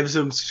 I have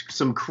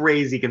some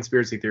crazy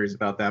conspiracy theories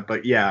about that,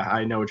 but yeah,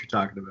 I know what you're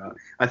talking about.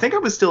 I think I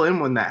was still in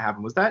when that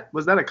happened. Was that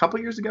a couple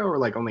years ago or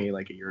like only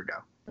like a year ago?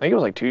 I think it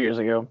was like 2 years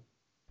ago.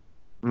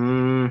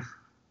 I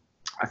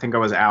think I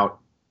was out,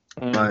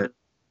 but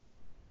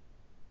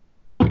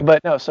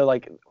no. So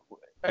like,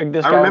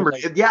 this I remember.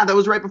 Yeah, that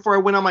was right before I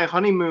went on my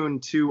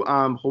honeymoon to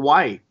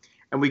Hawaii.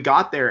 And we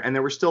got there, and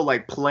there were still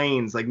like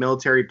planes, like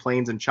military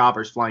planes and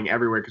choppers flying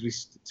everywhere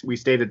because we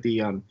stayed at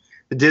the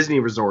Disney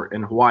resort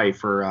in Hawaii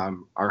for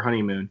our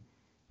honeymoon,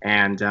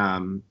 and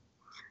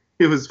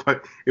it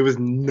was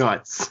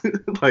nuts.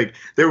 Like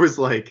there was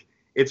like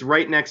it's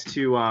right next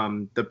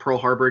to the Pearl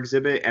Harbor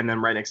exhibit, and then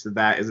right next to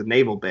that is a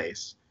naval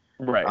base,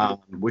 right?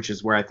 Which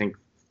is where I think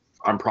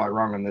I'm probably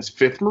wrong on this.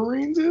 5th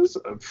Marines is?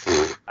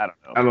 I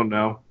don't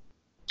know.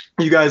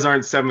 You guys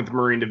aren't 7th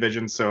Marine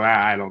Division, so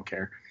I don't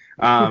care.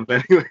 But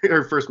anyway,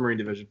 or 1st Marine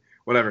Division,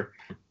 whatever,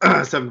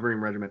 7th Marine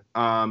Regiment.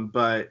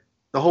 But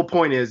the whole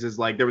point is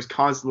like there was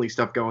constantly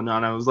stuff going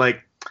on. I was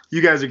like,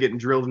 you guys are getting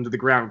drilled into the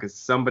ground because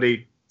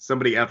somebody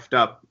effed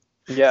up.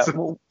 Yeah,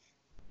 well,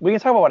 we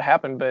can talk about what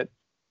happened, but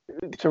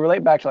to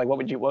relate back to like what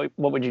would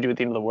you do at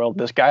the end of the world?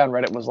 This guy on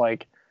Reddit was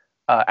like,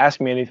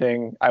 ask me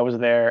anything. I was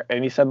there,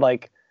 and he said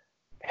like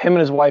him and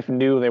his wife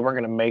knew they weren't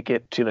going to make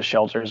it to the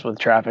shelters with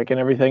traffic and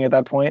everything at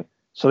that point,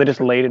 so they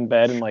just laid in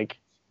bed and like,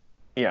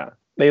 yeah.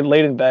 They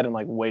laid in bed and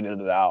like waited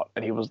it out,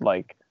 and he was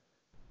like,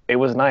 it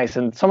was nice.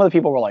 And some of the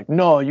people were like,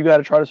 no, you got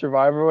to try to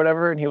survive or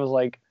whatever, and he was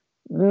like,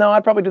 no,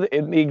 I'd probably do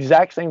in the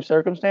exact same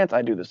circumstance,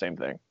 I'd do the same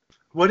thing.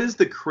 What is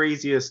the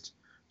craziest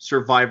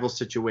survival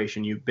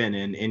situation you've been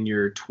in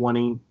your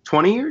 20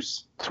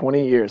 years?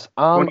 20 years.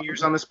 20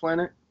 years on this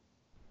planet,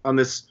 on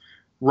this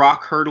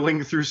rock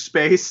hurtling through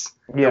space.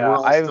 Yeah, we're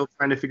all still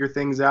trying to figure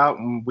things out,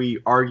 and we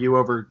argue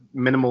over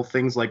minimal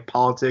things like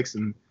politics,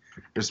 and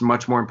there's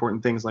much more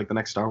important things like the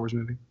next Star Wars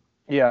movie.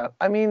 Yeah,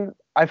 I mean,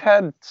 I've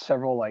had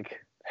several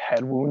like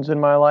head wounds in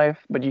my life,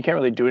 but you can't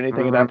really do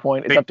anything at that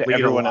point. It's up to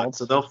everyone else.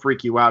 So they'll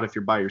freak you out if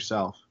you're by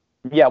yourself.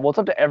 Yeah, well, it's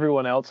up to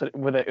everyone else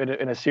with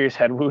in a serious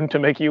head wound to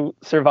make you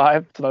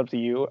survive. It's not up to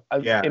you.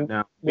 Yeah,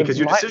 no, With because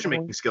your my decision own,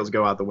 making skills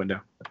go out the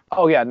window.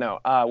 oh yeah, no.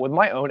 With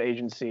my own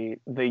agency,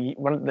 the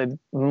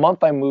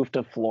month I moved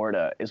to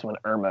Florida is when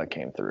Irma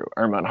came through,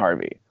 Irma and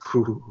Harvey.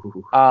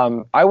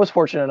 I was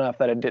fortunate enough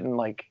that it didn't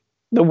like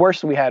the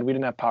worst we had. We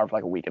didn't have power for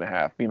like a week and a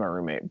half. Me and my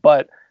roommate,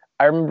 but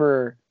I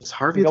remember Was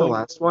Harvey the going.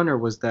 last one, or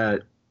was that It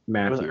was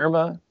Matthew?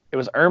 Irma. It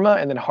was Irma,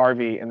 and then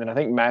Harvey, and then I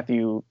think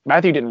Matthew.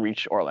 Matthew didn't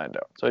reach Orlando,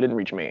 so it didn't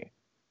reach me.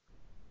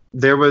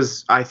 There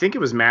was, I think it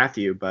was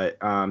Matthew, but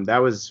that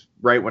was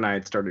right when I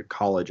had started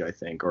college, I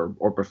think, or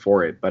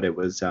before it. But it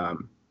was,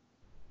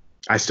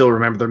 I still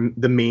remember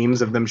the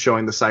memes of them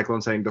showing the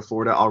cyclone saying to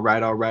Florida, "All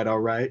right, all right, all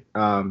right."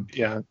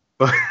 Yeah,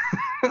 But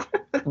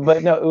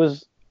but no, it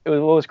was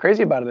what was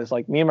crazy about it is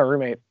like me and my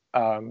roommate,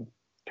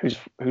 who's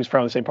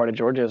from the same part of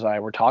Georgia as I,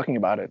 were talking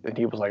about it, and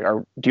he was like,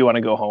 "Do you want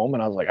to go home?"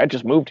 And I was like, "I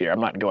just moved here. I'm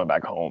not going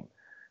back home."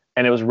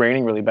 And it was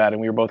raining really bad,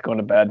 and we were both going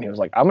to bed, and he was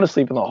like, "I'm gonna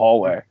sleep in the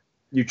hallway."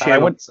 you And I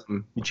channeled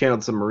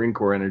went. some Marine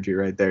Corps energy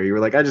right there. You were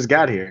like, "I just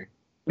got here.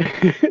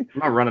 I'm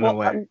not running Well,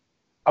 away."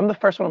 I'm the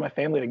first one in my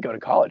family to go to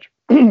college.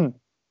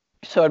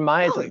 So in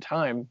my age at the Really?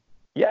 time,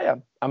 yeah, yeah,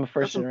 I'm a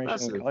first That's generation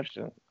impressive. college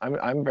student.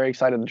 I'm very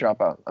excited to drop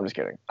out. I'm just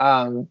kidding.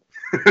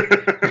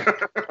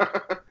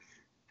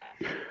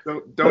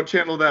 Don't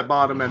channel that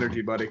bottom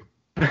energy, buddy.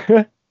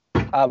 But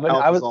I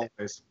Health is was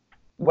always.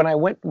 when I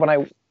went to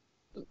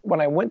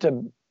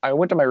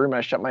my room and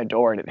I shut my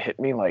door and it hit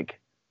me like,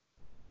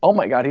 oh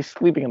my god, he's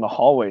sleeping in the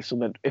hallway so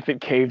that if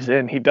it caves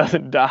in, he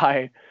doesn't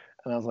die.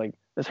 And I was like,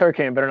 this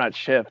hurricane better not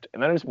shift.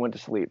 And then I just went to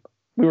sleep.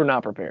 We were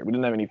not prepared. We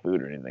didn't have any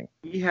food or anything.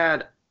 We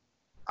had,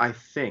 I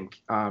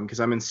think, because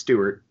I'm in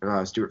Stewart,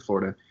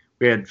 Florida.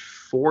 We had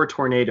 4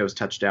 tornadoes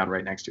touch down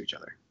right next to each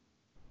other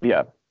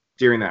Yeah.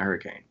 during that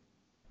hurricane,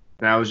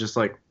 and I was just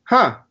like,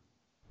 "Huh,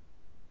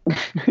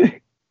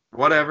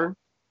 whatever."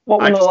 Well,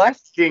 when the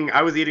last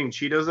I was eating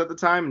Cheetos at the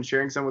time and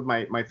sharing some with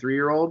my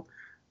 3-year-old,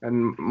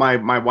 and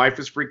my wife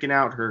was freaking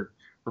out. Her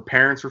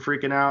parents were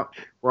freaking out.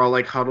 We're all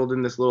like huddled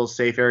in this little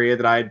safe area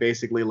that I had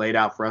basically laid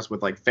out for us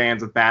with like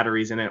fans with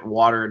batteries in it,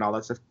 water, and all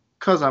that stuff.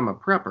 Cause I'm a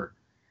prepper.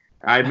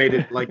 I had made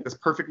it like this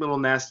perfect little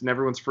nest, and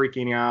everyone's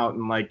freaking out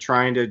and like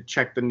trying to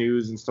check the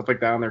news and stuff like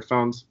that on their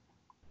phones.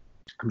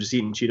 I'm just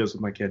eating Cheetos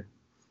with my kid.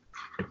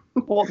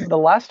 well, the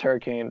last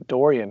hurricane,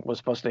 Dorian, was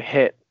supposed to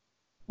hit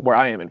where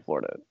I am in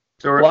Florida.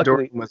 Dorian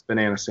Luckily, was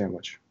banana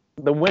sandwich.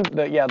 the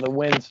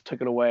winds took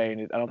it away,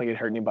 and I don't think it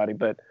hurt anybody.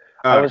 But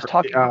I Uh, was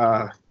talking.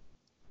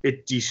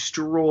 it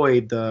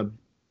destroyed the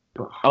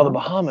Oh, the Bahamas.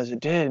 Bahamas, it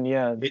did,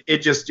 yeah, It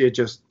just the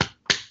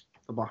yeah.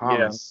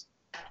 Bahamas.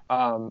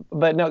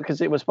 But no,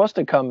 because it was supposed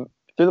to come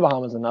through the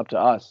Bahamas and up to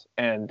us.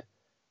 And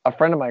a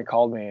friend of mine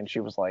called me, and she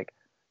was like,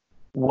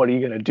 "What are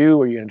you gonna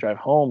do? Are you gonna drive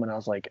home?" And I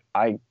was like,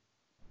 "I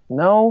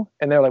no."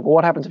 And they're like, "Well,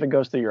 what happens if it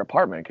goes through your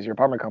apartment? Because your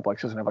apartment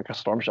complex doesn't have like a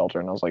storm shelter."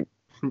 And I was like,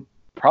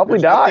 "Probably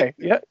There's nothing. die."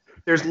 Yeah.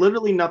 There's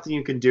literally nothing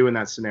you can do in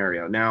that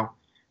scenario. Now,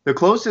 the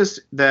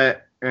closest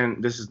that,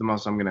 and this is the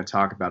most I'm going to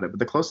talk about it, but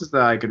the closest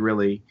that I could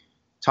really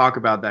talk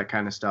about that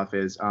kind of stuff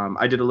is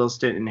I did a little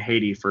stint in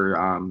Haiti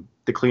for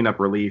the cleanup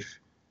relief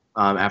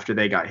after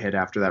they got hit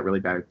after that really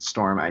bad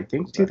storm. I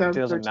think 2013,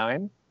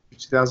 2009.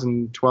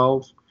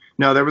 2012.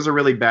 No, there was a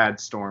really bad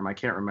storm. I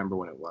can't remember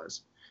when it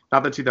was.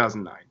 Not the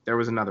 2009. There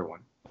was another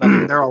one.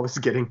 They're always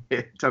getting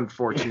hit. It's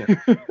unfortunate.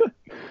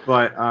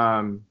 But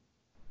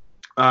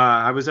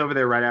I was over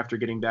there right after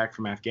getting back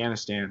from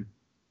Afghanistan,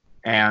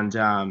 and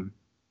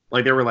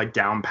like there were like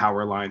down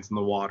power lines in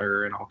the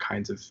water and all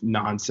kinds of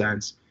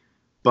nonsense.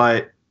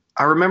 But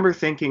I remember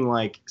thinking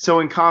like, so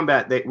in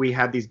combat that we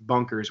had these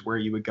bunkers where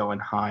you would go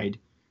and hide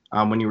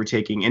when you were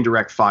taking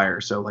indirect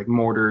fire, so like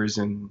mortars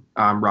and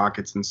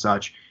rockets and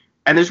such.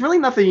 And there's really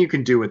nothing you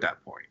can do at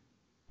that point.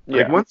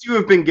 Like Yeah. once you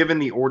have been given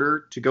the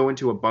order to go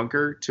into a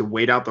bunker to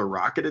wait out the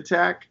rocket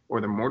attack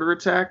or the mortar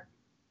attack,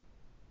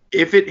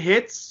 if it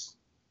hits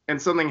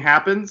and something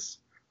happens,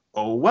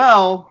 oh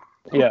well.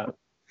 Yeah.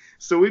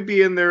 So we'd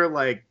be in there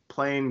like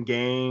playing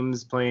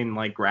games, playing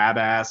like grab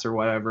ass or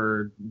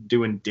whatever,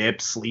 doing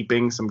dips,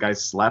 sleeping. Some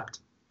guys slept.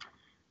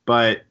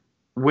 But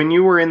when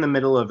you were in the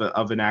middle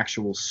of an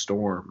actual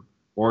storm,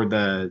 or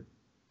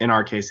in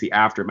our case, the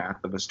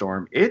aftermath of a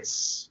storm,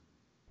 it's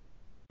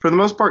for the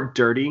most part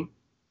dirty.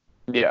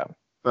 Yeah.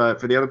 But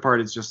for the other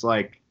part, it's just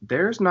like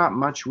there's not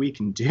much we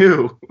can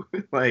do.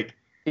 Like,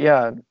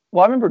 Yeah.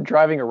 Well, I remember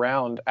driving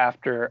around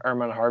after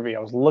Irma and Harvey. I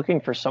was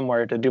looking for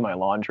somewhere to do my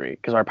laundry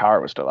because our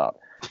power was still out.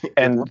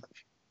 And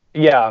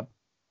yeah,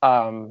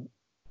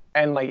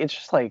 and like it's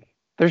just like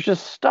there's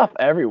just stuff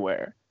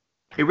everywhere.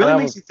 it And really I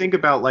makes was you think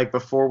about like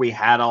before we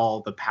had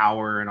all the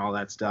power and all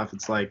that stuff.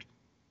 It's like,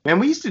 man,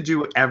 we used to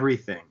do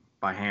everything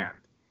by hand.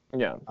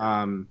 yeah.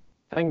 Um,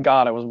 Thank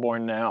God I was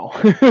born now.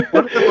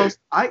 one of the most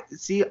I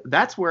see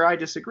that's where I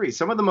disagree.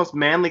 Some of the most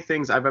manly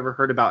things I've ever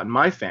heard about in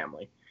my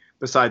family,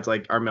 besides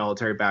like our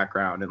military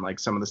background and like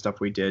some of the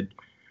stuff we did,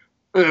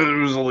 it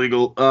was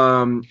illegal.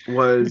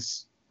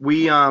 Was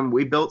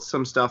we built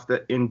some stuff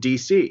that in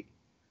DC.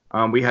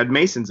 We had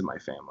masons in my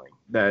family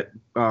that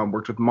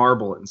worked with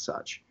marble and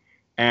such.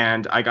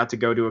 and I got to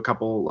go to a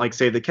couple, like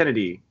say the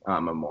Kennedy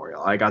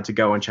Memorial. I got to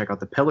go and check out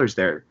the pillars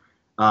there,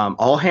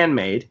 all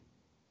handmade,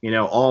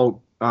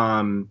 all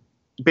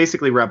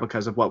basically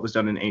replicas of what was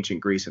done in ancient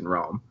Greece and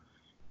Rome,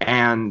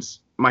 and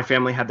my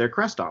family had their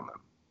crest on them,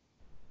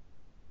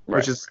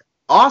 which is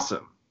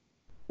awesome.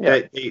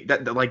 Yeah,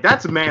 that like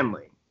that's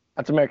manly.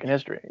 that's American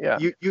history. Yeah.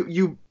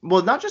 You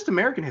well, not just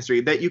American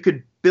history, that you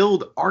could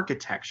build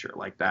architecture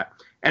like that.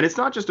 And it's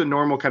not just a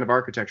normal kind of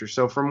architecture.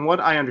 So from what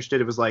I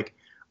understood, it was like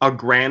a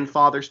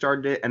grandfather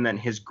started it and then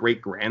his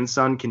great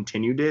grandson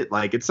continued it.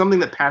 Like it's something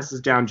that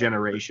passes down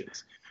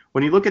generations.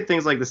 When you look at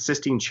things like the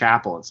Sistine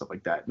Chapel and stuff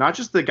like that, not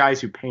just the guys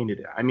who painted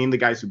it, I mean the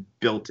guys who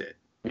built it.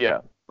 Yeah.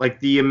 Like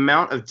the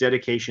amount of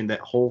dedication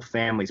that whole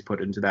families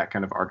put into that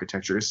kind of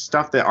architecture is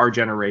stuff that our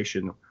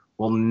generation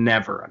will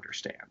never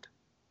understand.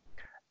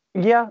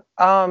 Yeah.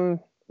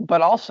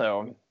 But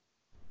also,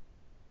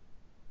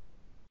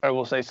 I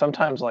will say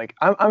sometimes like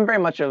I'm very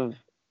much of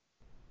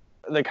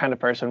the kind of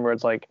person where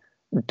it's like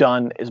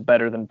done is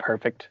better than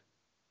perfect.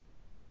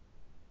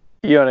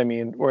 You know what I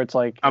mean? Where it's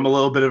like I'm a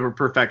little bit of a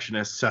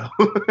perfectionist, so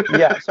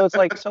yeah. So it's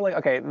like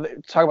okay.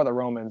 Talk about the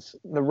Romans.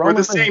 The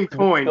Romans we're the same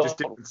coin, built just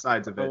different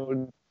sides of it.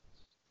 Romans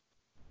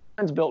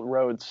built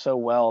roads so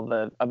well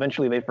that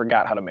eventually they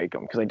forgot how to make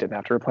them because they didn't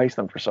have to replace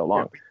them for so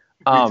long.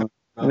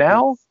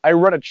 Now I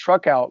run a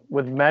truck out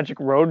with magic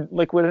road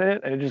liquid in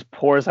it, and it just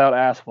pours out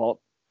asphalt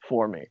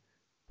for me.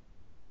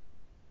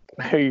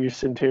 Are you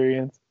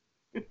Centurions?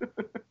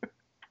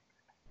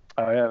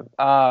 Oh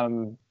yeah.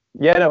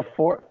 Yeah. No.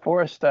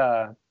 Forrest.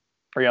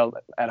 For y'all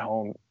at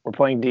home, we're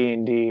playing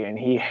D&D, and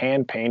he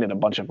hand painted a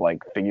bunch of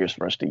like figures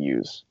for us to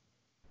use.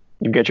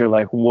 You get your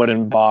like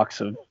wooden box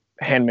of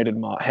hand painted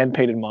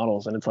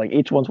models, and it's like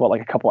each one's what,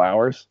 like a couple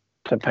hours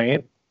to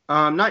paint.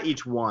 Not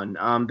each one.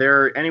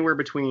 They're anywhere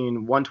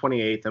between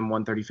 1/28th and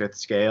 1/35th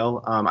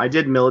scale. I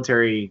did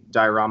military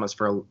dioramas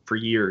for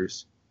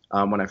years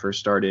when I first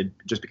started,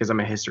 just because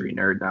I'm a history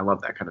nerd and I love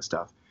that kind of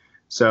stuff.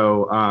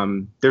 So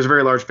there's a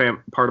very large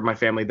part of my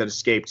family that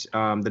escaped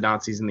the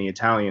Nazis and the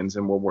Italians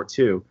in World War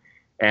II.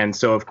 And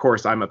so, of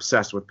course, I'm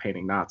obsessed with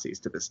painting Nazis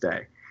to this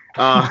day.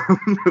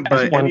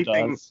 But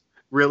anything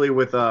really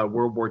with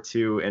World War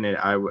II in it,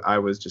 I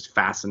was just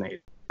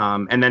fascinated.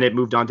 And then it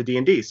moved on to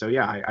D&D. So,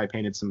 yeah, I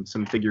painted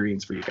some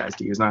figurines for you guys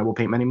to use, and I will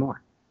paint many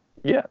more.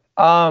 Yeah.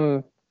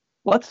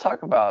 Let's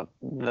talk about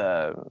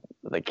the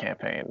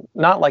campaign.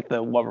 Not like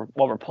what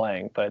we're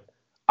playing, but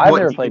I've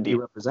never played D&D.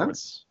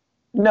 Represents?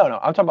 No.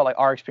 I'm talking about like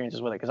our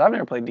experiences with it, because I've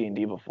never played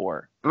D&D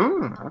before.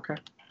 Okay.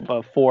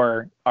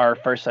 Before our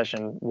first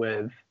session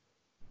with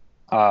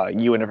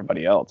you and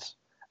everybody else,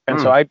 and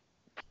so I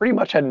pretty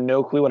much had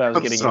no clue what I was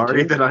getting into.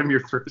 Sorry that I'm your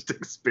first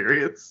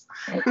experience.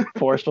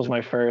 Forrest was my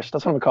first.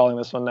 That's what I'm calling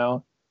this one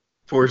now.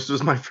 Forrest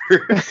was my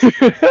first.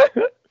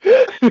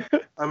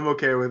 I'm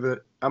okay with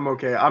it. I'm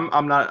okay.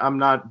 I'm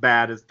not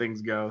bad as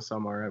things go, so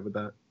I'm alright with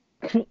that.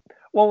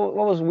 Well,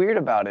 what was weird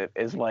about it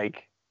is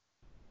like,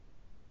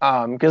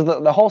 because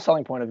the whole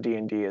selling point of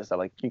D&D is that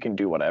like you can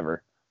do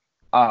whatever.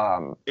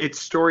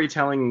 It's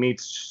storytelling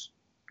meets,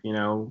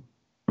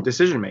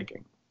 decision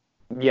making.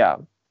 Yeah,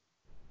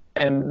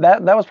 and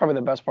that was probably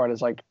the best part,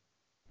 is like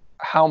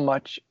how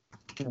much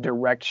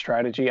direct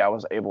strategy I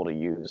was able to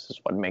use is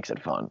what makes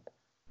it fun.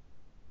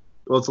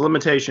 Well, it's a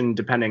limitation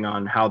depending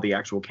on how the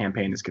actual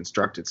campaign is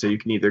constructed. So you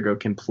can either go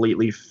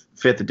completely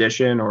 5th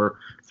edition or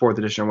 4th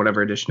edition or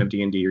whatever edition of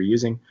D&D you're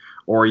using,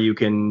 or you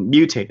can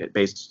mutate it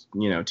based,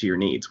 to your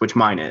needs, which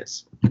mine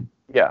is.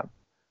 Yeah.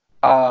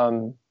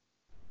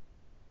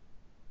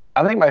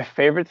 I think my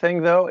favorite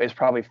thing, though, is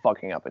probably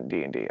fucking up in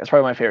D&D. It's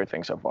probably my favorite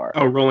thing so far.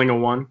 Oh, rolling a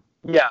 1?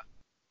 Yeah.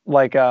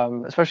 Like,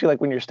 especially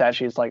like when your stat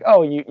sheet's like,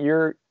 oh,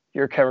 your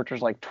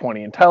character's like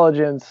 20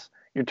 intelligence,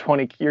 you're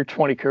 20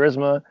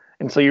 charisma,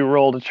 and so you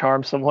roll to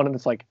charm someone, and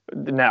it's like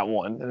nat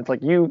 1, and it's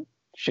like you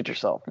shit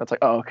yourself. And it's like,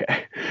 oh,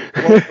 okay.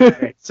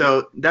 Okay.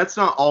 So that's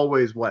not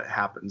always what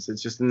happens.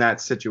 It's just in that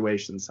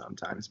situation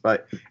sometimes.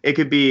 But it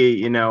could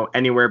be,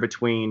 anywhere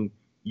between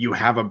you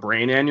have a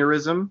brain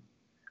aneurysm,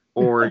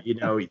 or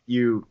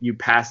you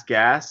pass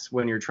gas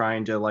when you're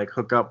trying to like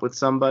hook up with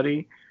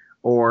somebody,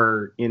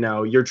 or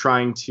you're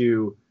trying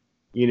to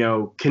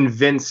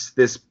convince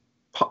this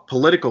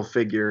political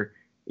figure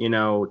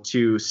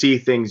to see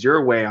things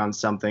your way on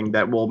something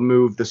that will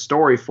move the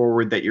story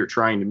forward that you're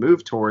trying to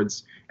move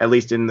towards, at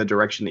least in the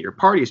direction that your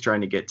party is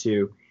trying to get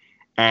to,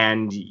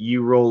 and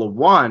you roll a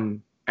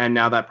 1, and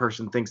now that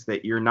person thinks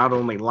that you're not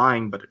only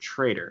lying but a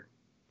traitor.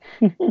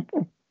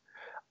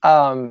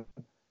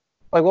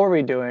 Like, what were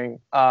we doing?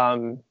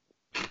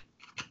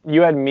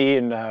 You had me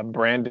and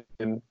Brandon,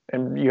 and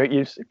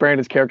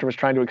Brandon's character was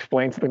trying to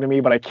explain something to me,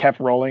 but I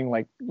kept rolling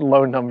like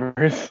low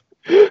numbers.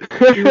 You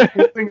were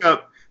holding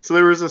up. So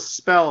there was a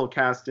spell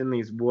cast in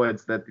these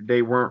woods that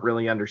they weren't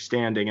really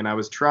understanding, and I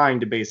was trying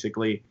to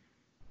basically.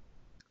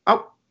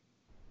 Oh,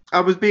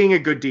 I was being a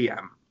good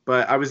DM,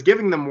 but I was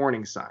giving them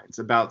warning signs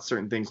about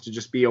certain things to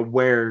just be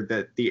aware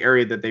that the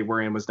area that they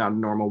were in was not a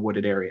normal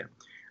wooded area.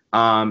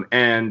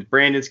 And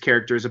Brandon's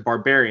character is a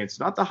barbarian. It's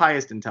not the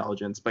highest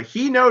intelligence, but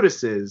he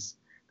notices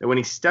that when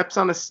he steps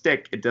on a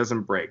stick, it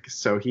doesn't break.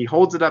 So he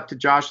holds it up to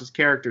Josh's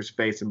character's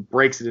face and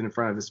breaks it in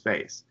front of his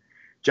face.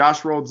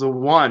 Josh rolls a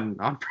 1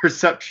 on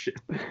perception.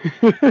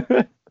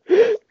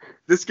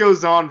 This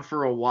goes on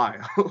for a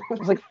while.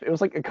 It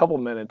was like a couple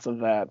minutes of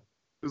that.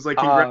 It was like,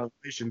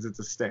 congratulations, it's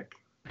a stick.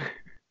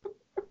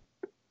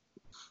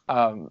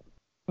 No,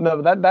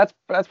 but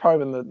that's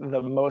probably been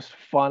the most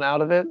fun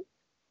out of it.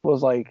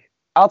 Was like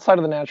outside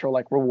of the natural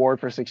like reward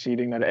for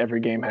succeeding that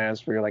every game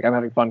has, where you're like, I'm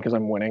having fun because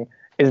I'm winning,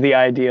 is the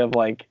idea of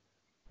like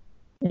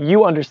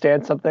you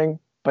understand something,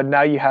 but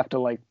now you have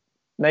to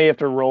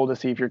roll to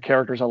see if your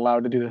character's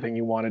allowed to do the thing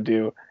you want to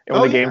do. And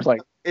when the game's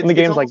like,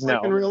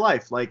 no, in real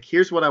life, like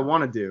here's what I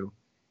want to do,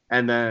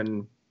 and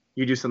then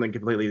you do something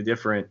completely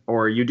different,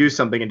 or you do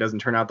something and it doesn't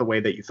turn out the way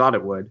that you thought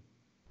it would,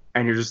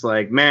 and you're just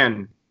like,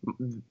 man,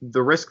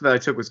 the risk that I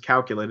took was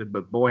calculated,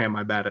 but boy, am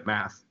I bad at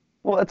math.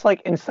 Well, it's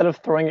like instead of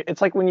throwing it,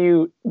 it's like when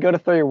you go to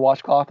throw your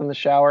washcloth in the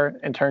shower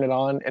and turn it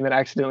on, and then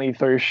accidentally you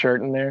throw your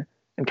shirt in there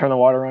and turn the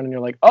water on, and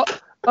you're like, oh.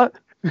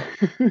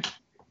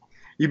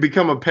 You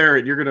become a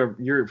parrot.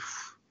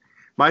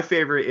 My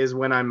favorite is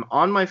when I'm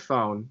on my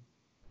phone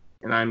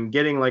and I'm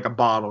getting like a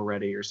bottle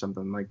ready or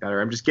something like that,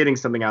 or I'm just getting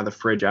something out of the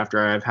fridge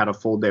after I've had a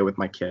full day with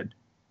my kid.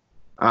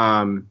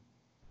 And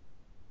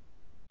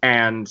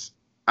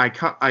I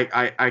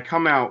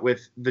come out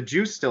with the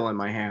juice still in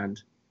my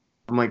hand.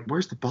 I'm like,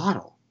 where's the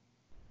bottle?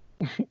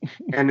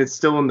 And it's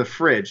still in the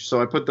fridge.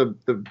 So I put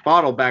the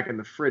bottle back in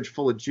the fridge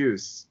full of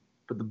juice,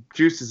 but the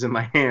juice is in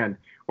my hand.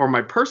 Or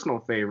my personal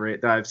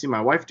favorite that I've seen my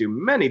wife do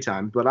many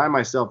times, but I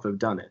myself have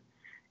done it,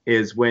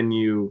 is when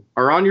you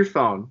are on your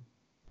phone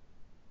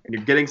and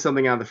you're getting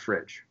something out of the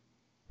fridge.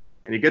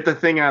 And you get the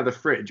thing out of the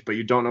fridge, but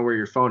you don't know where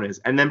your phone is.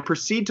 And then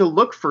proceed to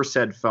look for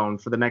said phone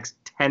for the next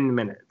 10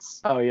 minutes.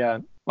 Oh, yeah.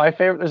 My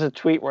favorite, there's a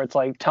tweet where it's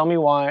like, tell me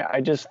why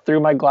I just threw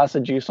my glass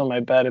of juice on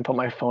my bed and put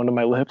my phone to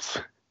my lips.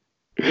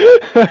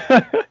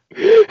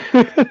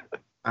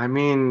 I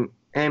mean,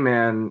 hey,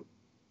 man,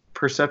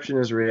 perception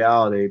is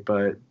reality,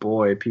 but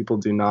boy, people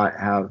do not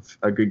have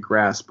a good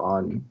grasp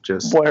on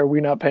just... Boy, are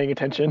we not paying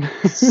attention.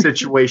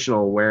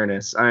 situational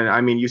awareness. I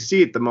mean, you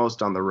see it the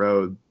most on the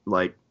road.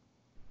 Like,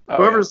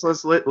 whoever's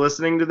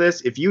listening to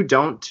this, if you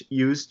don't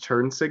use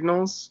turn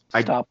signals...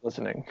 Stop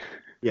listening.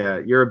 Yeah,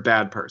 you're a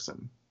bad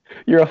person.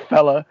 You're a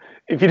fella.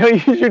 If you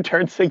don't use your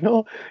turn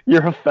signal,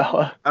 you're a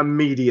fella.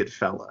 Immediate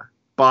fella.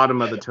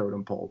 Bottom of the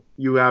totem pole.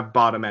 You have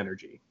bottom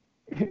energy.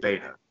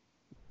 Beta.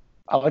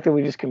 I like that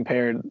we just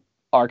compared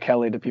R.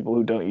 Kelly to people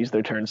who don't use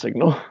their turn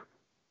signal.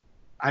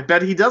 I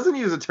bet he doesn't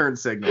use a turn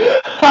signal.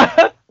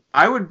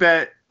 I would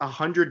bet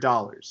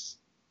 $100.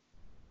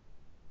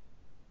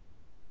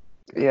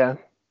 Yeah.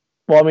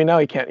 Well, I mean, now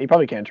he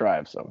probably can't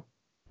drive, so.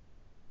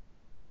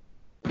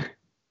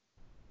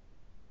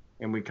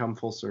 And we come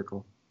full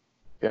circle.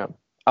 Yeah.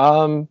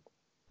 God.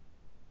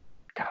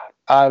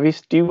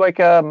 Do you like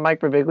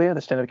Mike Birbiglia,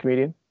 the stand-up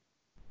comedian?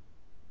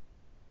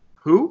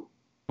 Who?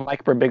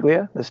 Mike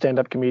Birbiglia, the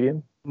stand-up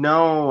comedian.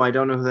 No, I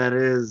don't know who that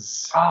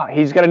is.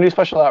 He's got a new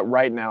special out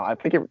right now. I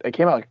think it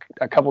came out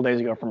a couple days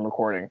ago from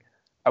recording.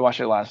 I watched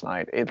it last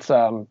night. It's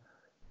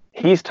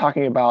he's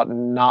talking about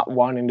not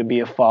wanting to be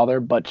a father,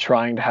 but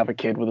trying to have a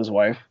kid with his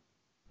wife.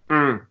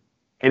 Mm.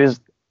 It is.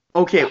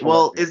 Okay,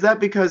 well, is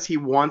that because he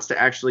wants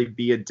to actually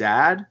be a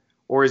dad?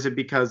 Or is it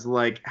because,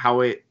 like,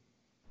 how it...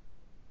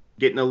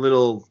 Getting a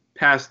little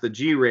past the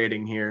G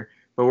rating here,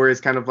 but where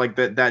it's kind of like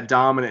that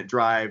dominant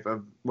drive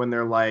of when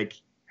they're like,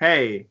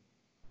 hey...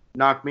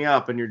 knock me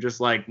up, and you're just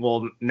like,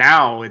 well,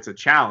 now it's a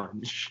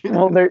challenge.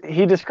 Well,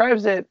 he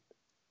describes it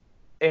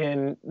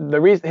in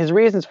his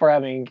reasons for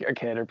having a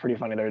kid are pretty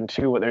funny. It's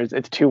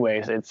two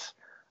ways. It's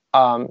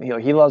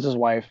he loves his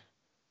wife,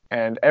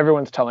 and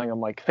everyone's telling him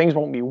like things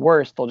won't be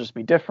worse, they'll just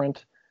be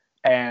different,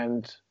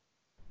 and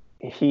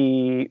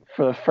he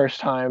for the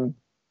first time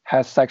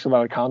has sex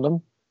without a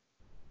condom.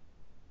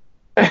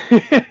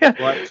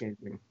 Life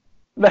changing.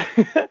 But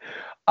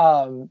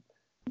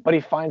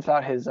he finds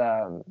out his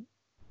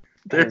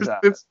There's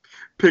this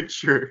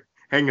picture.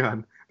 Hang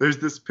on. There's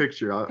this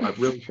picture. I'll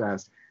really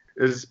fast.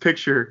 There's this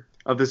picture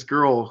of this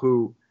girl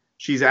who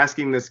she's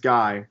asking this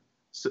guy,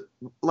 so,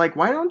 like,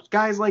 why don't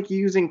guys like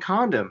using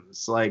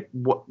condoms? Like,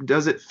 what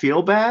does it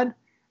feel bad?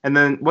 And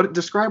then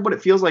describe what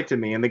it feels like to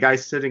me. And the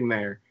guy's sitting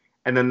there.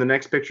 And then the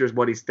next picture is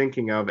what he's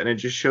thinking of, and it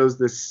just shows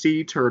this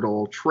sea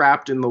turtle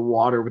trapped in the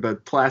water with a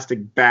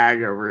plastic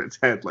bag over its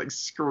head, like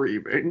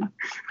screaming.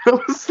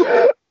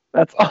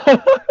 That's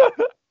all.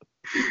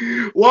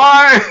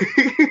 Why?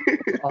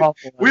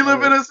 Awful, we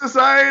live in a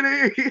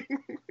society.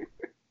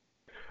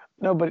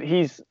 No, but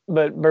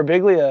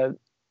Birbiglia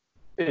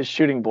is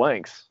shooting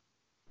blanks,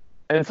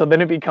 and so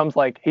then it becomes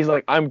like he's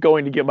like, I'm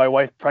going to get my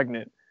wife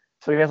pregnant.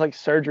 So he has like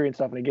surgery and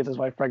stuff, and he gets his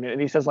wife pregnant,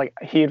 and he says like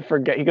he'd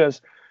forget. He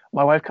goes,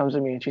 my wife comes to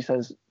me and she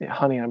says,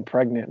 honey, I'm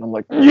pregnant, and I'm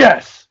like,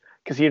 yes,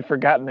 because he had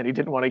forgotten that he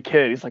didn't want a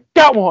kid. He's like,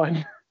 got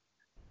one.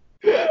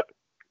 No,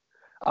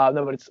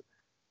 but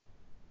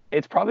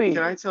it's probably...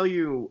 Can I tell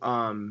you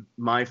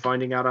my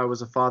finding out I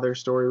was a father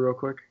story real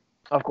quick?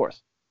 Of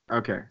course.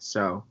 Okay,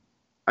 so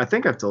I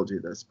think I've told you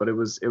this, but it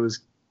was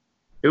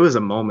It was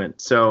a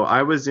moment. So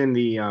I was in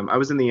the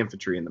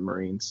infantry in the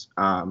Marines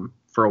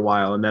for a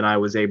while, and then I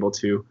was able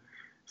to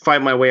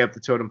fight my way up the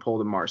totem pole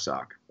to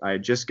MARSOC. I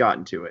had just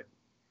gotten to it.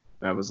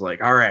 And I was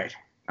like, all right,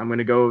 I'm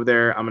gonna go over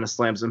there. I'm gonna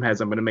slam some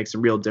heads. I'm gonna make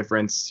some real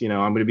difference. You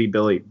know, I'm gonna be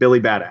Billy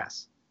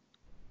Badass.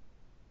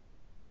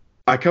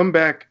 I come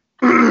back.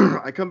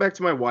 I come back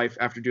to my wife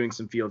after doing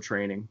some field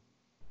training,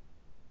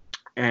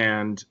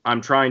 and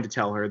I'm trying to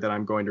tell her that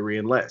I'm going to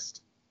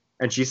reenlist.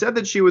 And she said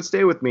that she would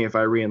stay with me if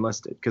I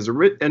reenlisted, because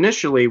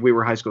initially we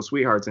were high school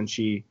sweethearts, and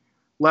she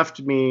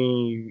left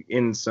me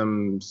in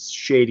some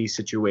shady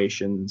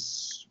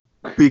situations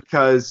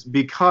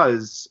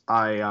because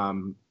I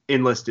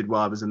enlisted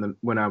while I was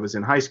when I was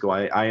in high school.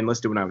 I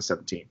enlisted when I was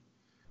 17.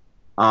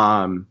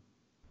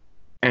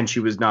 And she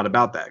was not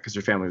about that because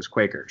her family was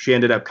Quaker. She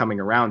ended up coming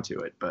around to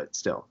it, but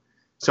still.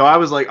 So I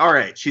was like, all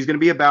right, she's going to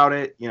be about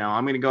it. You know,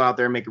 I'm going to go out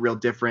there and make a real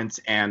difference.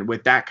 And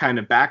with that kind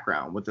of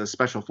background, with the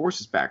special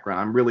forces background,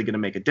 I'm really going to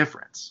make a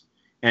difference.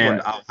 And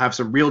right. I'll have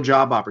some real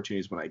job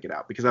opportunities when I get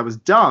out, because I was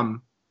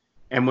dumb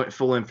and went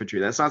full infantry.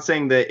 That's not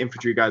saying that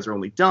infantry guys are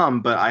only dumb,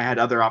 but I had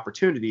other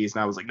opportunities.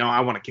 And I was like, no, I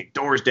want to kick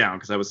doors down,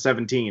 because I was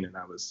 17 and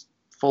I was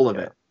full of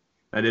it.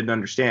 I didn't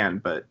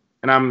understand.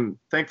 And I'm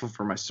thankful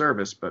for my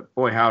service, but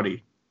boy,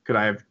 howdy, could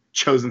I have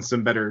chosen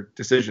some better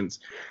decisions.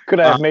 Could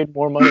I have made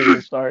more money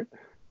to start?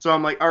 So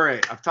I'm like, all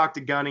right, I've talked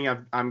to Gunny.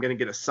 I'm going to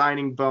get a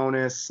signing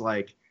bonus.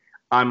 Like,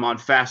 I'm on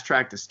fast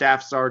track to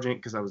staff sergeant,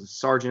 because I was a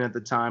sergeant at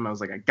the time. I was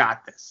like, I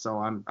got this. So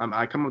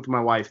I come up to my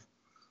wife,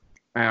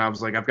 and I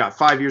was like, I've got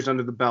 5 years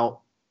under the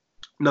belt.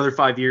 Another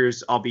 5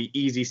 years, I'll be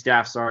easy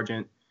staff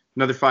sergeant.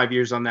 Another 5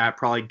 years on that,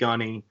 probably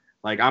Gunny.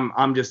 Like,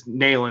 I'm just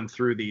nailing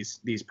through these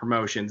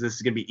promotions. This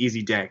is going to be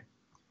easy day.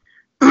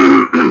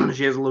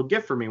 She has a little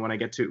gift for me when I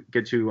get to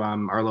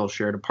our little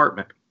shared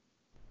apartment.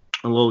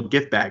 A little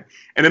gift bag,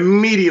 and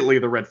immediately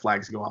the red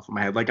flags go off in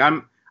my head. Like,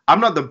 I'm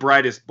not the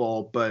brightest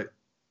bulb, but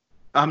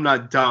I'm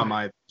not dumb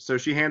either. So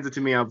she hands it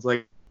to me. I was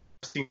like,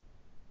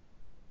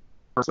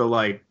 so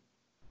like,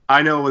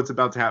 I know what's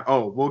about to happen.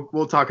 Oh,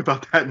 we'll talk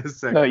about that in a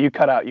second. No, you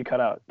cut out. Can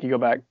you go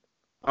back?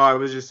 Oh, I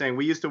was just saying,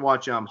 we used to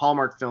watch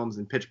Hallmark films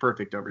and Pitch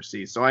Perfect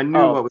overseas, so I knew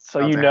what was.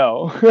 So you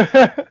know.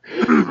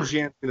 She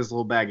handed me this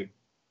little baggie.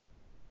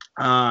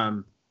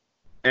 And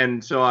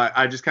so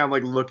I just kind of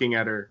like looking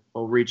at her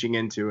while reaching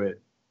into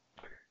it.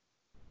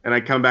 And I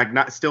come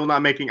back, still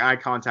not making eye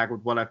contact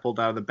with what I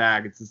pulled out of the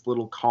bag. It's this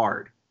little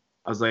card.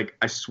 I was like,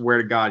 I swear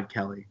to God,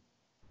 Kelly.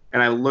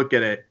 And I look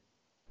at it,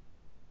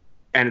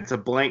 and it's a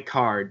blank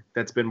card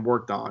that's been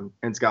worked on,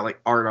 and it's got like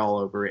art all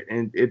over it.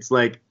 And it's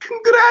like,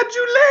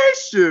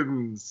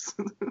 congratulations.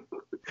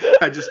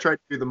 I just tried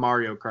to do the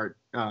Mario Kart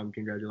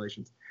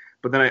congratulations.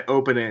 But then I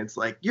open it, and it's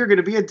like, you're going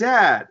to be a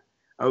dad.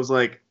 I was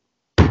like,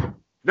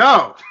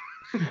 no.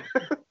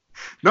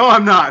 No,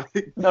 I'm not.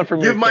 Not for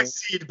me. Give my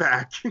seed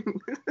back.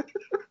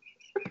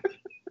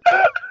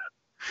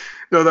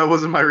 No, that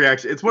wasn't my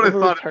reaction. It's what I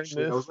thought. I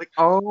was like,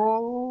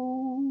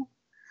 oh.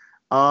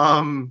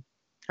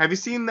 Have you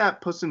seen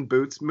that Puss in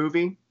Boots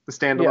movie, the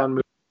standalone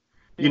movie?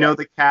 You know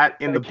the cat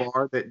in the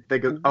bar that they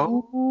go,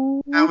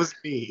 oh, that was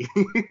me.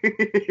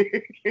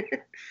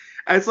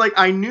 It's like,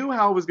 I knew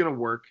how it was gonna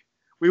work.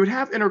 We would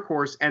have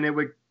intercourse, and it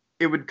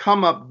would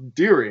come up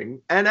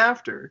during and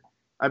after.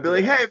 I'd be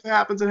like, hey, if it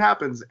happens, it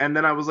happens. And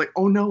then I was like,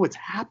 oh no, it's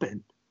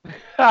happened.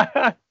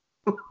 I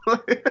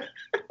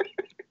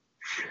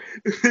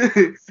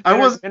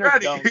wasn't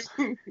ready.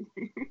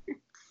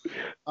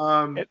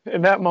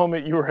 In that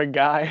moment, you were a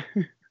guy.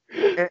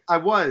 I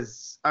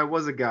was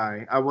a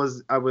guy. I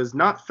was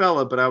not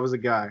fella, but I was a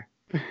guy.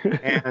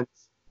 And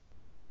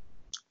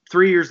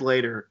 3 years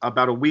later,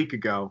 about a week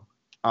ago,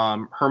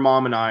 her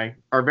mom and I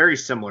are very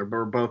similar, but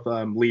we're both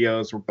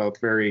Leos. We're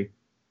both very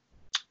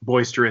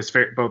boisterous,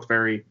 both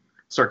very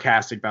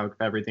sarcastic about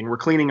everything. We're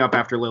cleaning up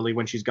after Lily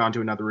when she's gone to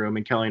another room,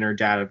 and Kelly and her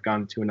dad have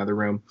gone to another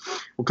room.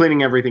 We're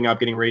cleaning everything up,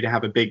 getting ready to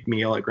have a big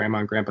meal at Grandma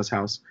and Grandpa's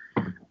house.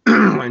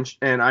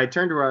 and I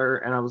turned to her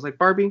and I was like,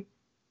 Barbie,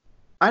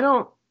 I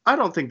don't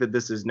think that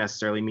this is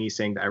necessarily me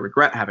saying that I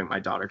regret having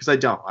my daughter, because I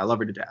don't. I love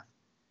her to death.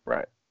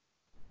 Right.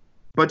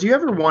 But do you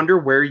ever wonder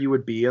where you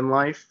would be in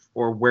life,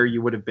 or where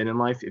you would have been in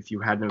life, if you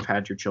hadn't have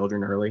had your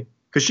children early?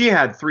 Because she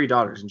had 3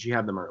 daughters and she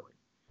had them early.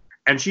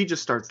 And she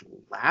just starts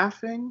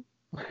laughing.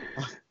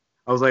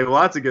 I was like,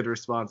 well, that's a good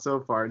response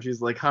so far. And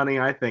she's like, honey,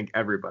 I think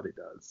everybody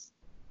does.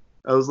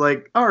 I was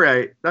like, all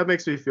right, that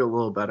makes me feel a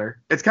little better.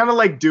 It's kind of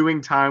like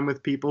doing time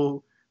with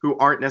people who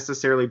aren't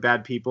necessarily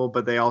bad people,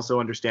 but they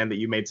also understand that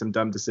you made some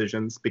dumb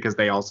decisions because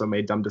they also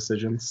made dumb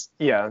decisions.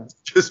 Yeah.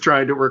 Just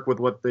trying to work with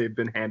what they've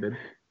been handed.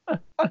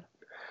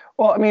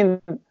 Well, I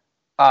mean,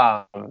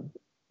 I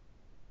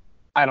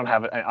don't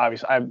have it.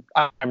 Obviously, I'm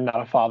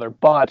not a father,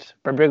 but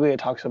Birbiglia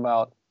talks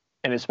about,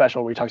 in his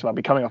special where he talks about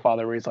becoming a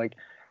father, where he's like,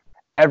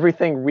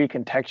 everything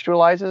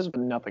recontextualizes,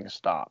 but nothing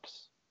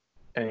stops.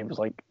 And he was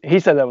like, he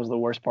said that was the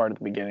worst part at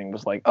the beginning,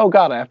 was like, oh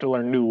God, I have to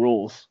learn new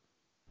rules.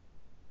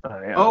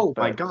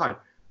 My God.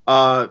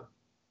 Trying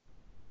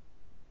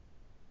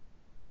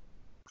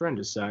to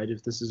decide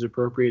if this is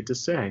appropriate to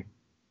say.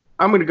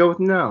 I'm going to go with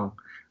no.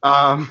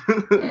 Um,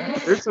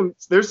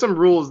 there's some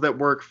rules that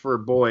work for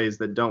boys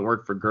that don't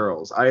work for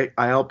girls. I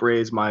helped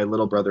raise my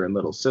little brother and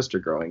little sister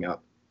growing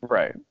up,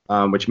 Right.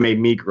 which made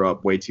me grow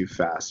up way too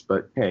fast.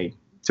 But hey,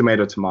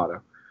 tomato,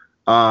 tomato.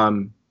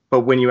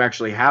 But when you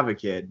actually have a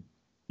kid,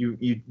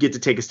 you get to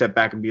take a step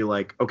back and be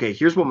like, okay,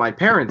 here's what my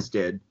parents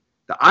did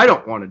that I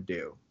don't want to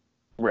do.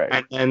 Right.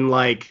 And then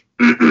like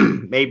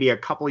maybe a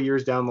couple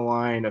years down the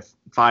line,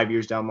 5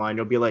 years down the line,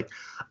 you'll be like,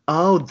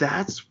 oh,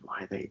 that's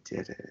why they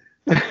did it.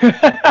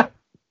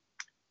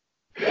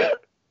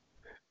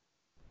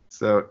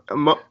 So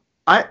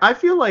I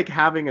feel like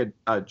having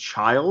a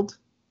child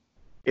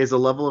is a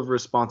level of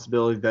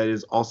responsibility that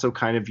is also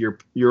kind of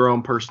your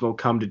own personal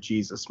come to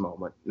Jesus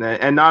moment,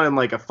 and not in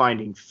like a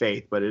finding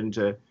faith, but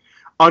into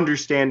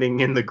understanding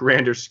in the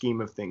grander scheme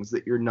of things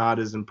that you're not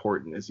as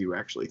important as you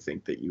actually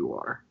think that you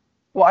are.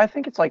 Well, I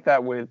think it's like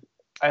that with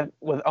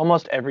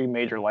almost every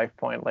major life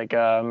point. Like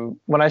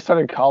when I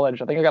started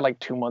college, I think I got like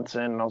 2 months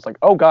in, and I was like,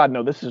 oh God,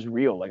 no, this is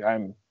real. Like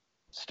I'm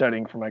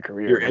studying for my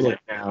career. You're in Like, it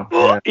now.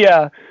 Yeah.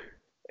 yeah,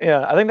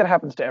 yeah. I think that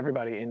happens to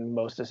everybody in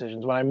most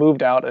decisions. When I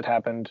moved out, it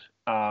happened.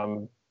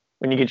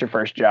 When you get your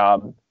first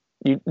job,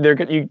 you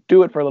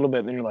do it for a little bit,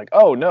 and then you're like,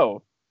 oh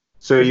no.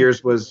 So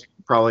yours was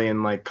probably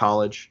in like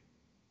college.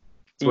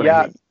 That's what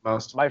I hate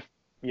most.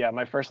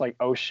 My first like,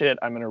 oh shit,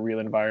 I'm in a real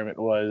environment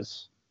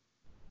was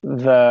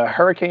the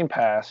hurricane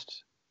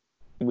passed.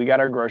 We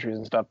got our groceries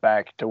and stuff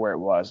back to where it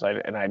was,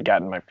 and I had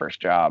gotten my first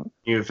job.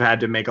 You've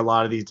had to make a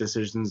lot of these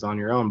decisions on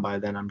your own by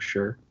then, I'm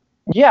sure.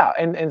 Yeah,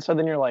 and so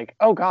then you're like,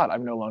 oh God,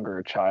 I'm no longer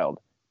a child.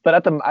 But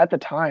at the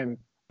time,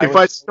 If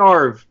I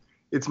starve,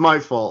 it's my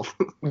fault.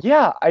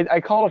 yeah, I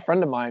called a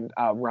friend of mine,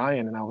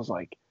 Ryan, and I was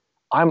like,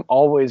 I'm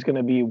always going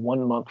to be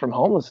 1 month from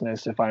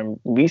homelessness if I'm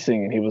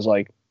leasing. And he was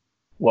like,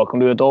 welcome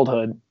to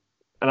adulthood.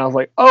 And I was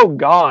like, oh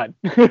God.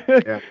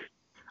 Yeah.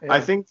 Yeah.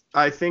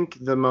 I think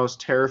the most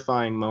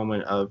terrifying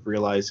moment of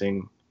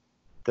realizing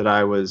that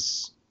I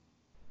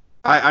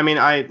mean,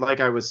 like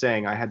I was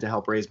saying, I had to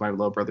help raise my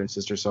little brother and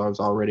sister, so I was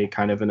already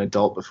kind of an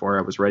adult before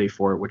I was ready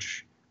for it,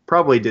 which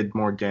probably did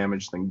more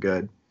damage than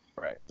good.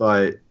 Right.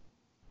 But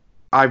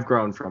I've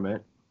grown from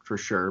it for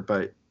sure.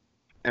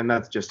 And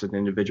that's just an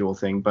individual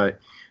thing. But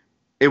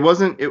it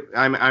wasn't.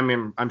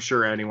 I'm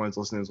sure anyone's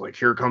listening is like,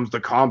 here comes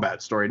the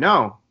combat story.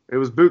 No, it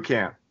was boot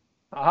camp.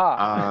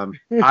 Aha.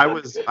 I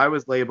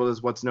was labeled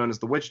as what's known as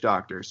the witch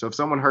doctor. So if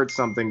someone hurts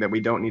something that we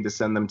don't need to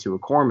send them to a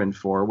corpsman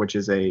for, which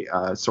is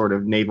a sort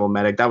of naval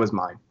medic, that was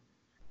mine.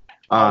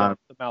 The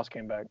mouse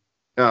came back.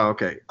 Oh,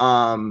 okay.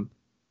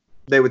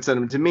 They would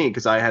send them to me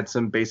because I had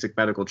some basic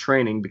medical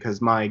training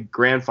because my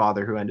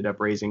grandfather, who ended up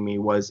raising me,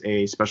 was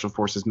a special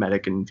forces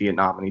medic in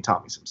Vietnam, and he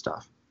taught me some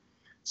stuff.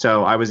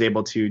 So I was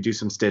able to do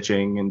some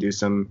stitching and do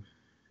some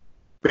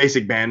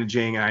basic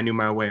bandaging, and I knew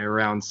my way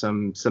around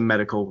some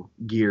medical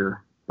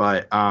gear.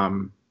 But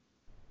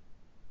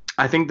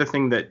I think the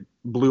thing that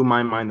blew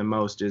my mind the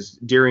most is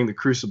during the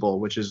Crucible,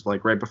 which is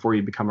like right before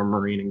you become a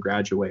Marine and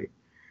graduate,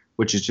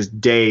 which is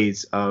just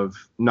days of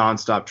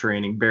nonstop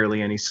training,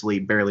 barely any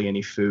sleep, barely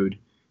any food,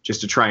 just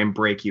to try and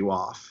break you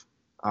off,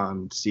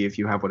 see if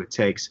you have what it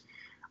takes.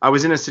 I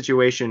was in a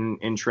situation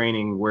in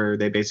training where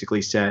they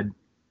basically said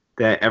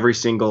that every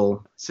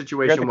single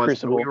situation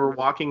was we were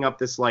walking up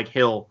this like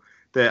hill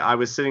that I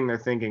was sitting there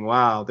thinking,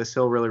 wow, this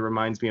hill really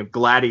reminds me of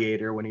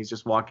Gladiator when he's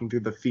just walking through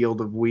the field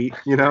of wheat,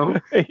 you know?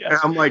 Yeah. And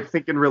I'm like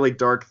thinking really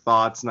dark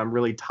thoughts, and I'm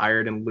really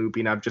tired and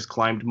loopy, and I've just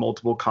climbed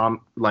multiple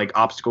like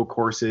obstacle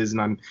courses,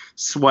 and I'm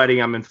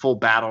sweating, I'm in full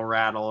battle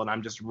rattle, and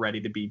I'm just ready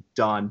to be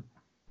done.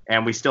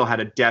 And we still had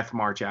a death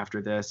march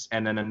after this,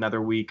 and then another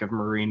week of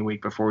Marine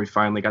Week before we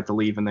finally got to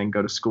leave and then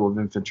go to School of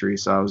Infantry.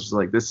 So I was just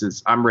like,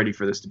 I'm ready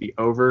for this to be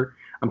over.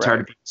 I'm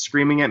tired of people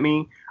screaming at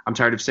me. I'm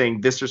tired of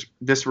saying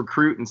this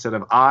recruit instead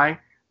of I.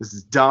 This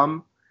is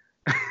dumb.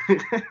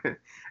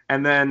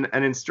 And then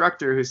an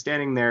instructor who's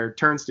standing there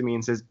turns to me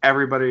and says,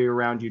 everybody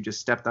around you just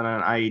stepped on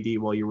an IED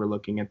while you were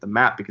looking at the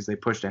map because they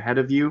pushed ahead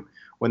of you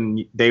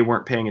when they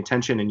weren't paying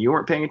attention and you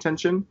weren't paying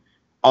attention.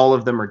 All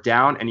of them are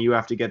down, and you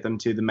have to get them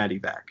to the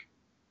medevac.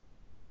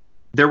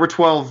 There were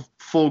 12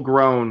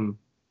 full-grown,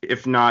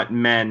 if not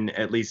men,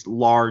 at least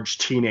large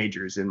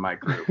teenagers in my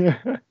group.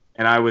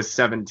 And I was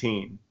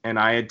 17. And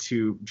I had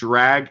to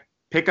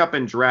pick up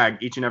and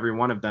drag each and every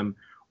one of them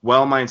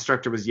while my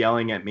instructor was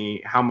yelling at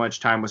me how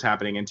much time was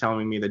happening and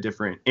telling me the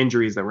different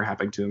injuries that were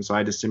happening to them. So I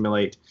had to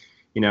simulate,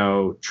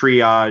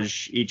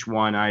 triage each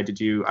one. I had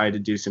to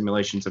do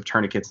simulations of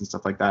tourniquets and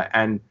stuff like that.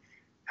 And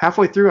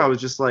halfway through, I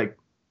was just like,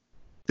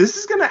 this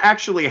is going to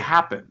actually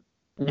happen.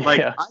 Yeah.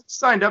 Like, I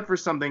signed up for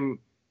something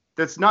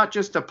that's not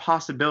just a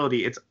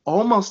possibility, it's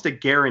almost a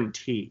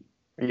guarantee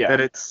that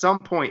at some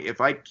point,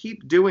 if I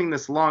keep doing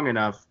this long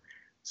enough,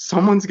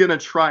 someone's going to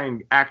try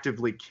and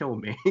actively kill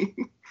me.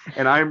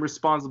 And I am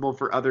responsible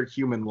for other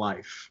human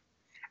life.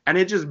 And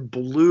it just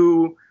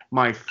blew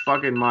my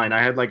fucking mind.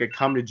 I had like a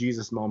come to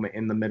Jesus moment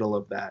in the middle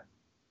of that.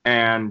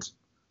 And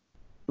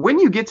when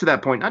you get to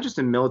that point, not just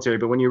in military,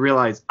 but when you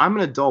realize I'm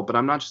an adult, but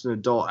I'm not just an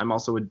adult, I'm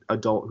also an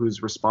adult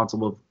who's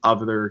responsible of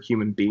other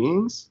human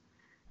beings,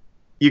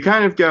 you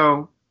kind of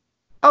go,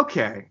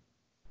 okay,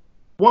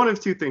 one of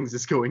two things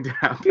is going to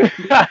happen.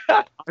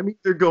 I'm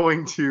either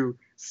going to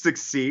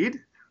succeed,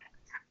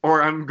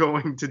 or I'm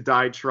going to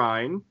die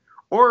trying,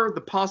 or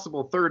the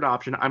possible third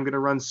option, I'm going to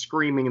run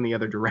screaming in the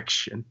other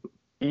direction.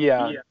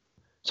 Yeah.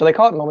 So they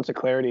call it moments of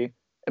clarity,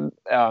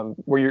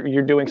 where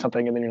you're doing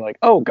something and then you're like,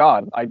 oh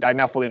God, I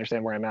now fully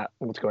understand where I'm at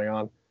and what's going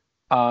on.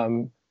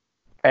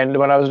 And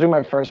when I was doing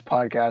my first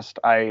podcast,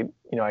 I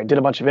did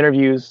a bunch of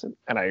interviews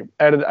and I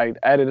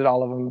edited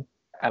all of them,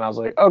 and I was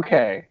like,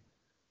 okay,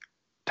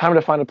 time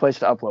to find a place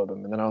to upload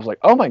them. And then I was like,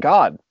 oh my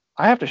God,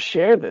 I have to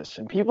share this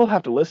and people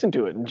have to listen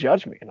to it and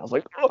judge me. And I was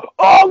like,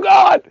 oh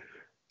God.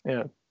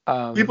 Yeah.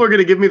 People are going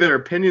to give me their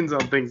opinions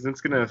on things, and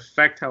it's going to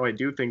affect how I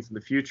do things in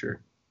the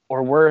future.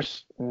 Or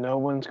worse, no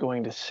one's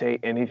going to say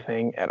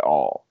anything at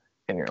all.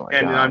 And you're like,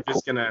 and I'm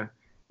just going to.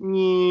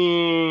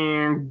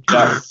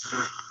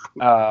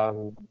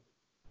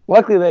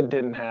 Luckily, that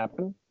didn't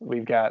happen.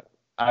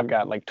 I've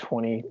got like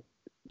 20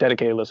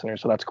 dedicated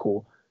listeners, so that's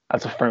cool.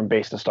 That's a firm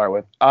base to start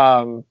with.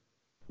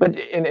 But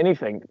in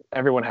anything,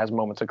 everyone has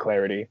moments of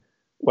clarity.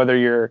 Whether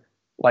you're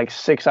like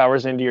 6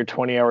 hours into your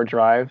 20-hour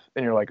drive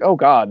and you're like, oh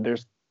God,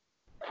 there's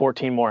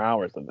 14 more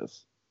hours of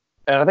this.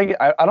 And I think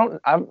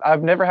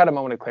I've never had a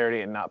moment of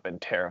clarity and not been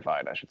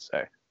terrified, I should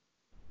say.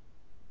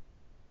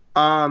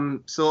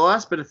 So the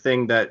last bit of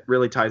thing that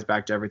really ties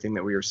back to everything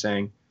that we were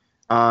saying,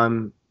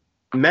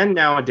 men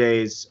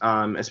nowadays,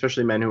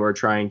 especially men who are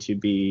trying to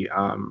be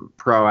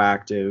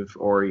proactive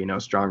or,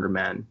 stronger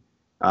men,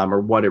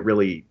 or what it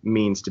really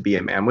means to be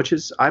a man, which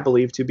is, I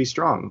believe, to be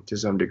strong to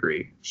some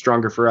degree,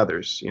 stronger for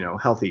others,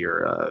 healthier,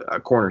 a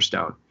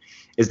cornerstone,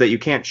 is that you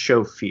can't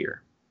show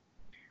fear.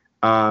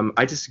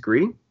 I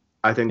disagree.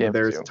 I think that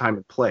there's a time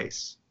and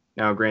place.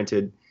 Now,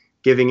 granted,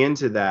 giving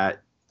into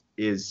that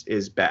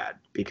is bad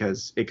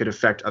because it could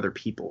affect other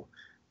people,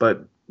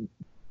 but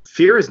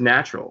fear is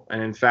natural,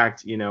 and in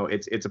fact,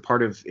 it's a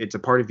part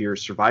of your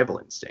survival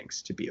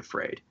instincts to be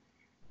afraid.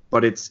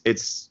 But it's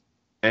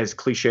as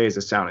cliche as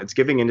it sounds, it's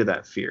giving into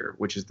that fear,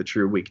 which is the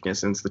true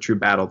weakness, and it's the true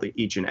battle that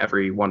each and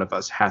every one of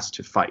us has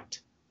to fight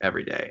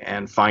every day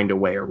and find a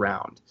way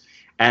around.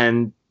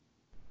 And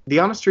the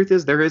honest truth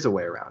is, there is a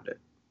way around it.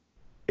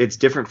 It's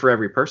different for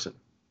every person,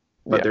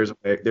 but there's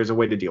a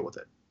way to deal with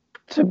it.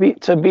 To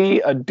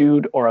be a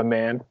dude or a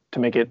man, to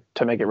make it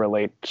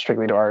relate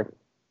strictly to our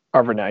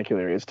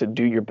vernacular, is to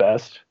do your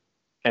best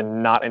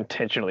and not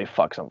intentionally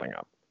fuck something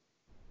up.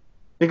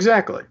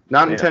 Exactly.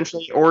 Not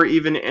intentionally or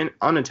even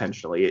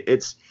unintentionally.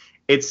 It's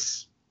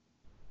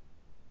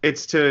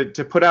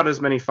to put out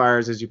as many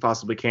fires as you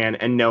possibly can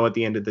and know at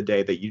the end of the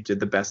day that you did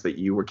the best that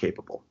you were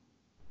capable.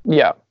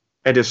 Yeah.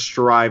 And to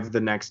strive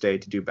the next day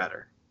to do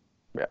better.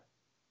 Yeah.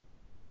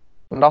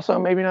 And also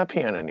maybe not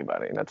pee on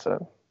anybody.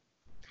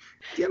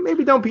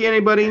 Maybe don't pee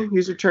anybody.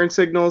 Use your turn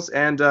signals.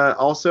 And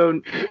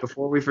also,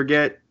 before we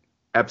forget,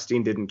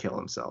 Epstein didn't kill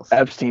himself.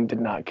 Epstein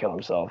did not kill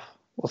himself.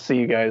 We'll see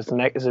you guys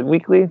is it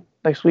weekly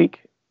next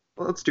week?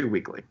 Well, let's do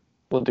weekly.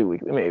 We'll do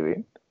weekly,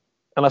 maybe.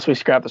 Unless we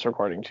scrap this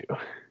recording too.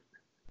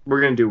 We're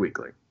going to do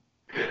weekly.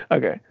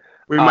 Okay.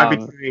 We might be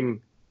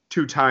doing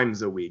 2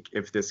 times a week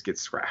if this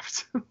gets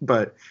scrapped,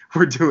 but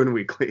we're doing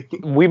weekly.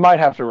 We might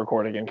have to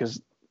record again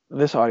because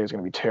this audio is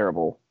going to be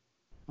terrible.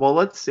 Well,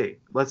 let's see.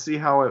 Let's see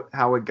how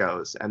it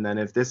goes. And then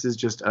if this is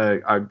just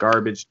a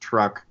garbage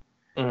truck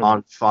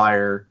on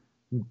fire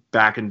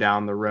backing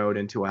down the road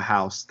into a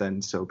house,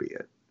 then so be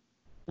it.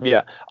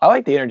 Yeah. I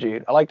like the energy.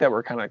 I like that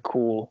we're kind of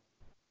cool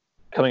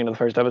coming into the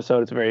first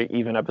episode. It's a very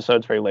even episode.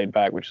 It's very laid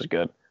back, which is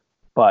good.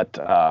 But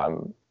I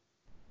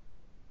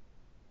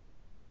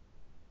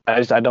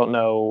don't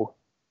know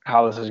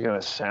how this is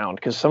going to sound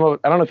because I don't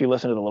know if you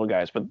listen to the little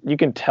guys, but you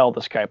can tell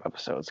the Skype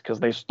episodes because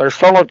they're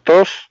so like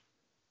this.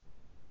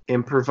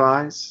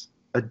 Improvise,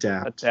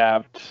 adapt,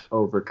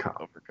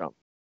 overcome.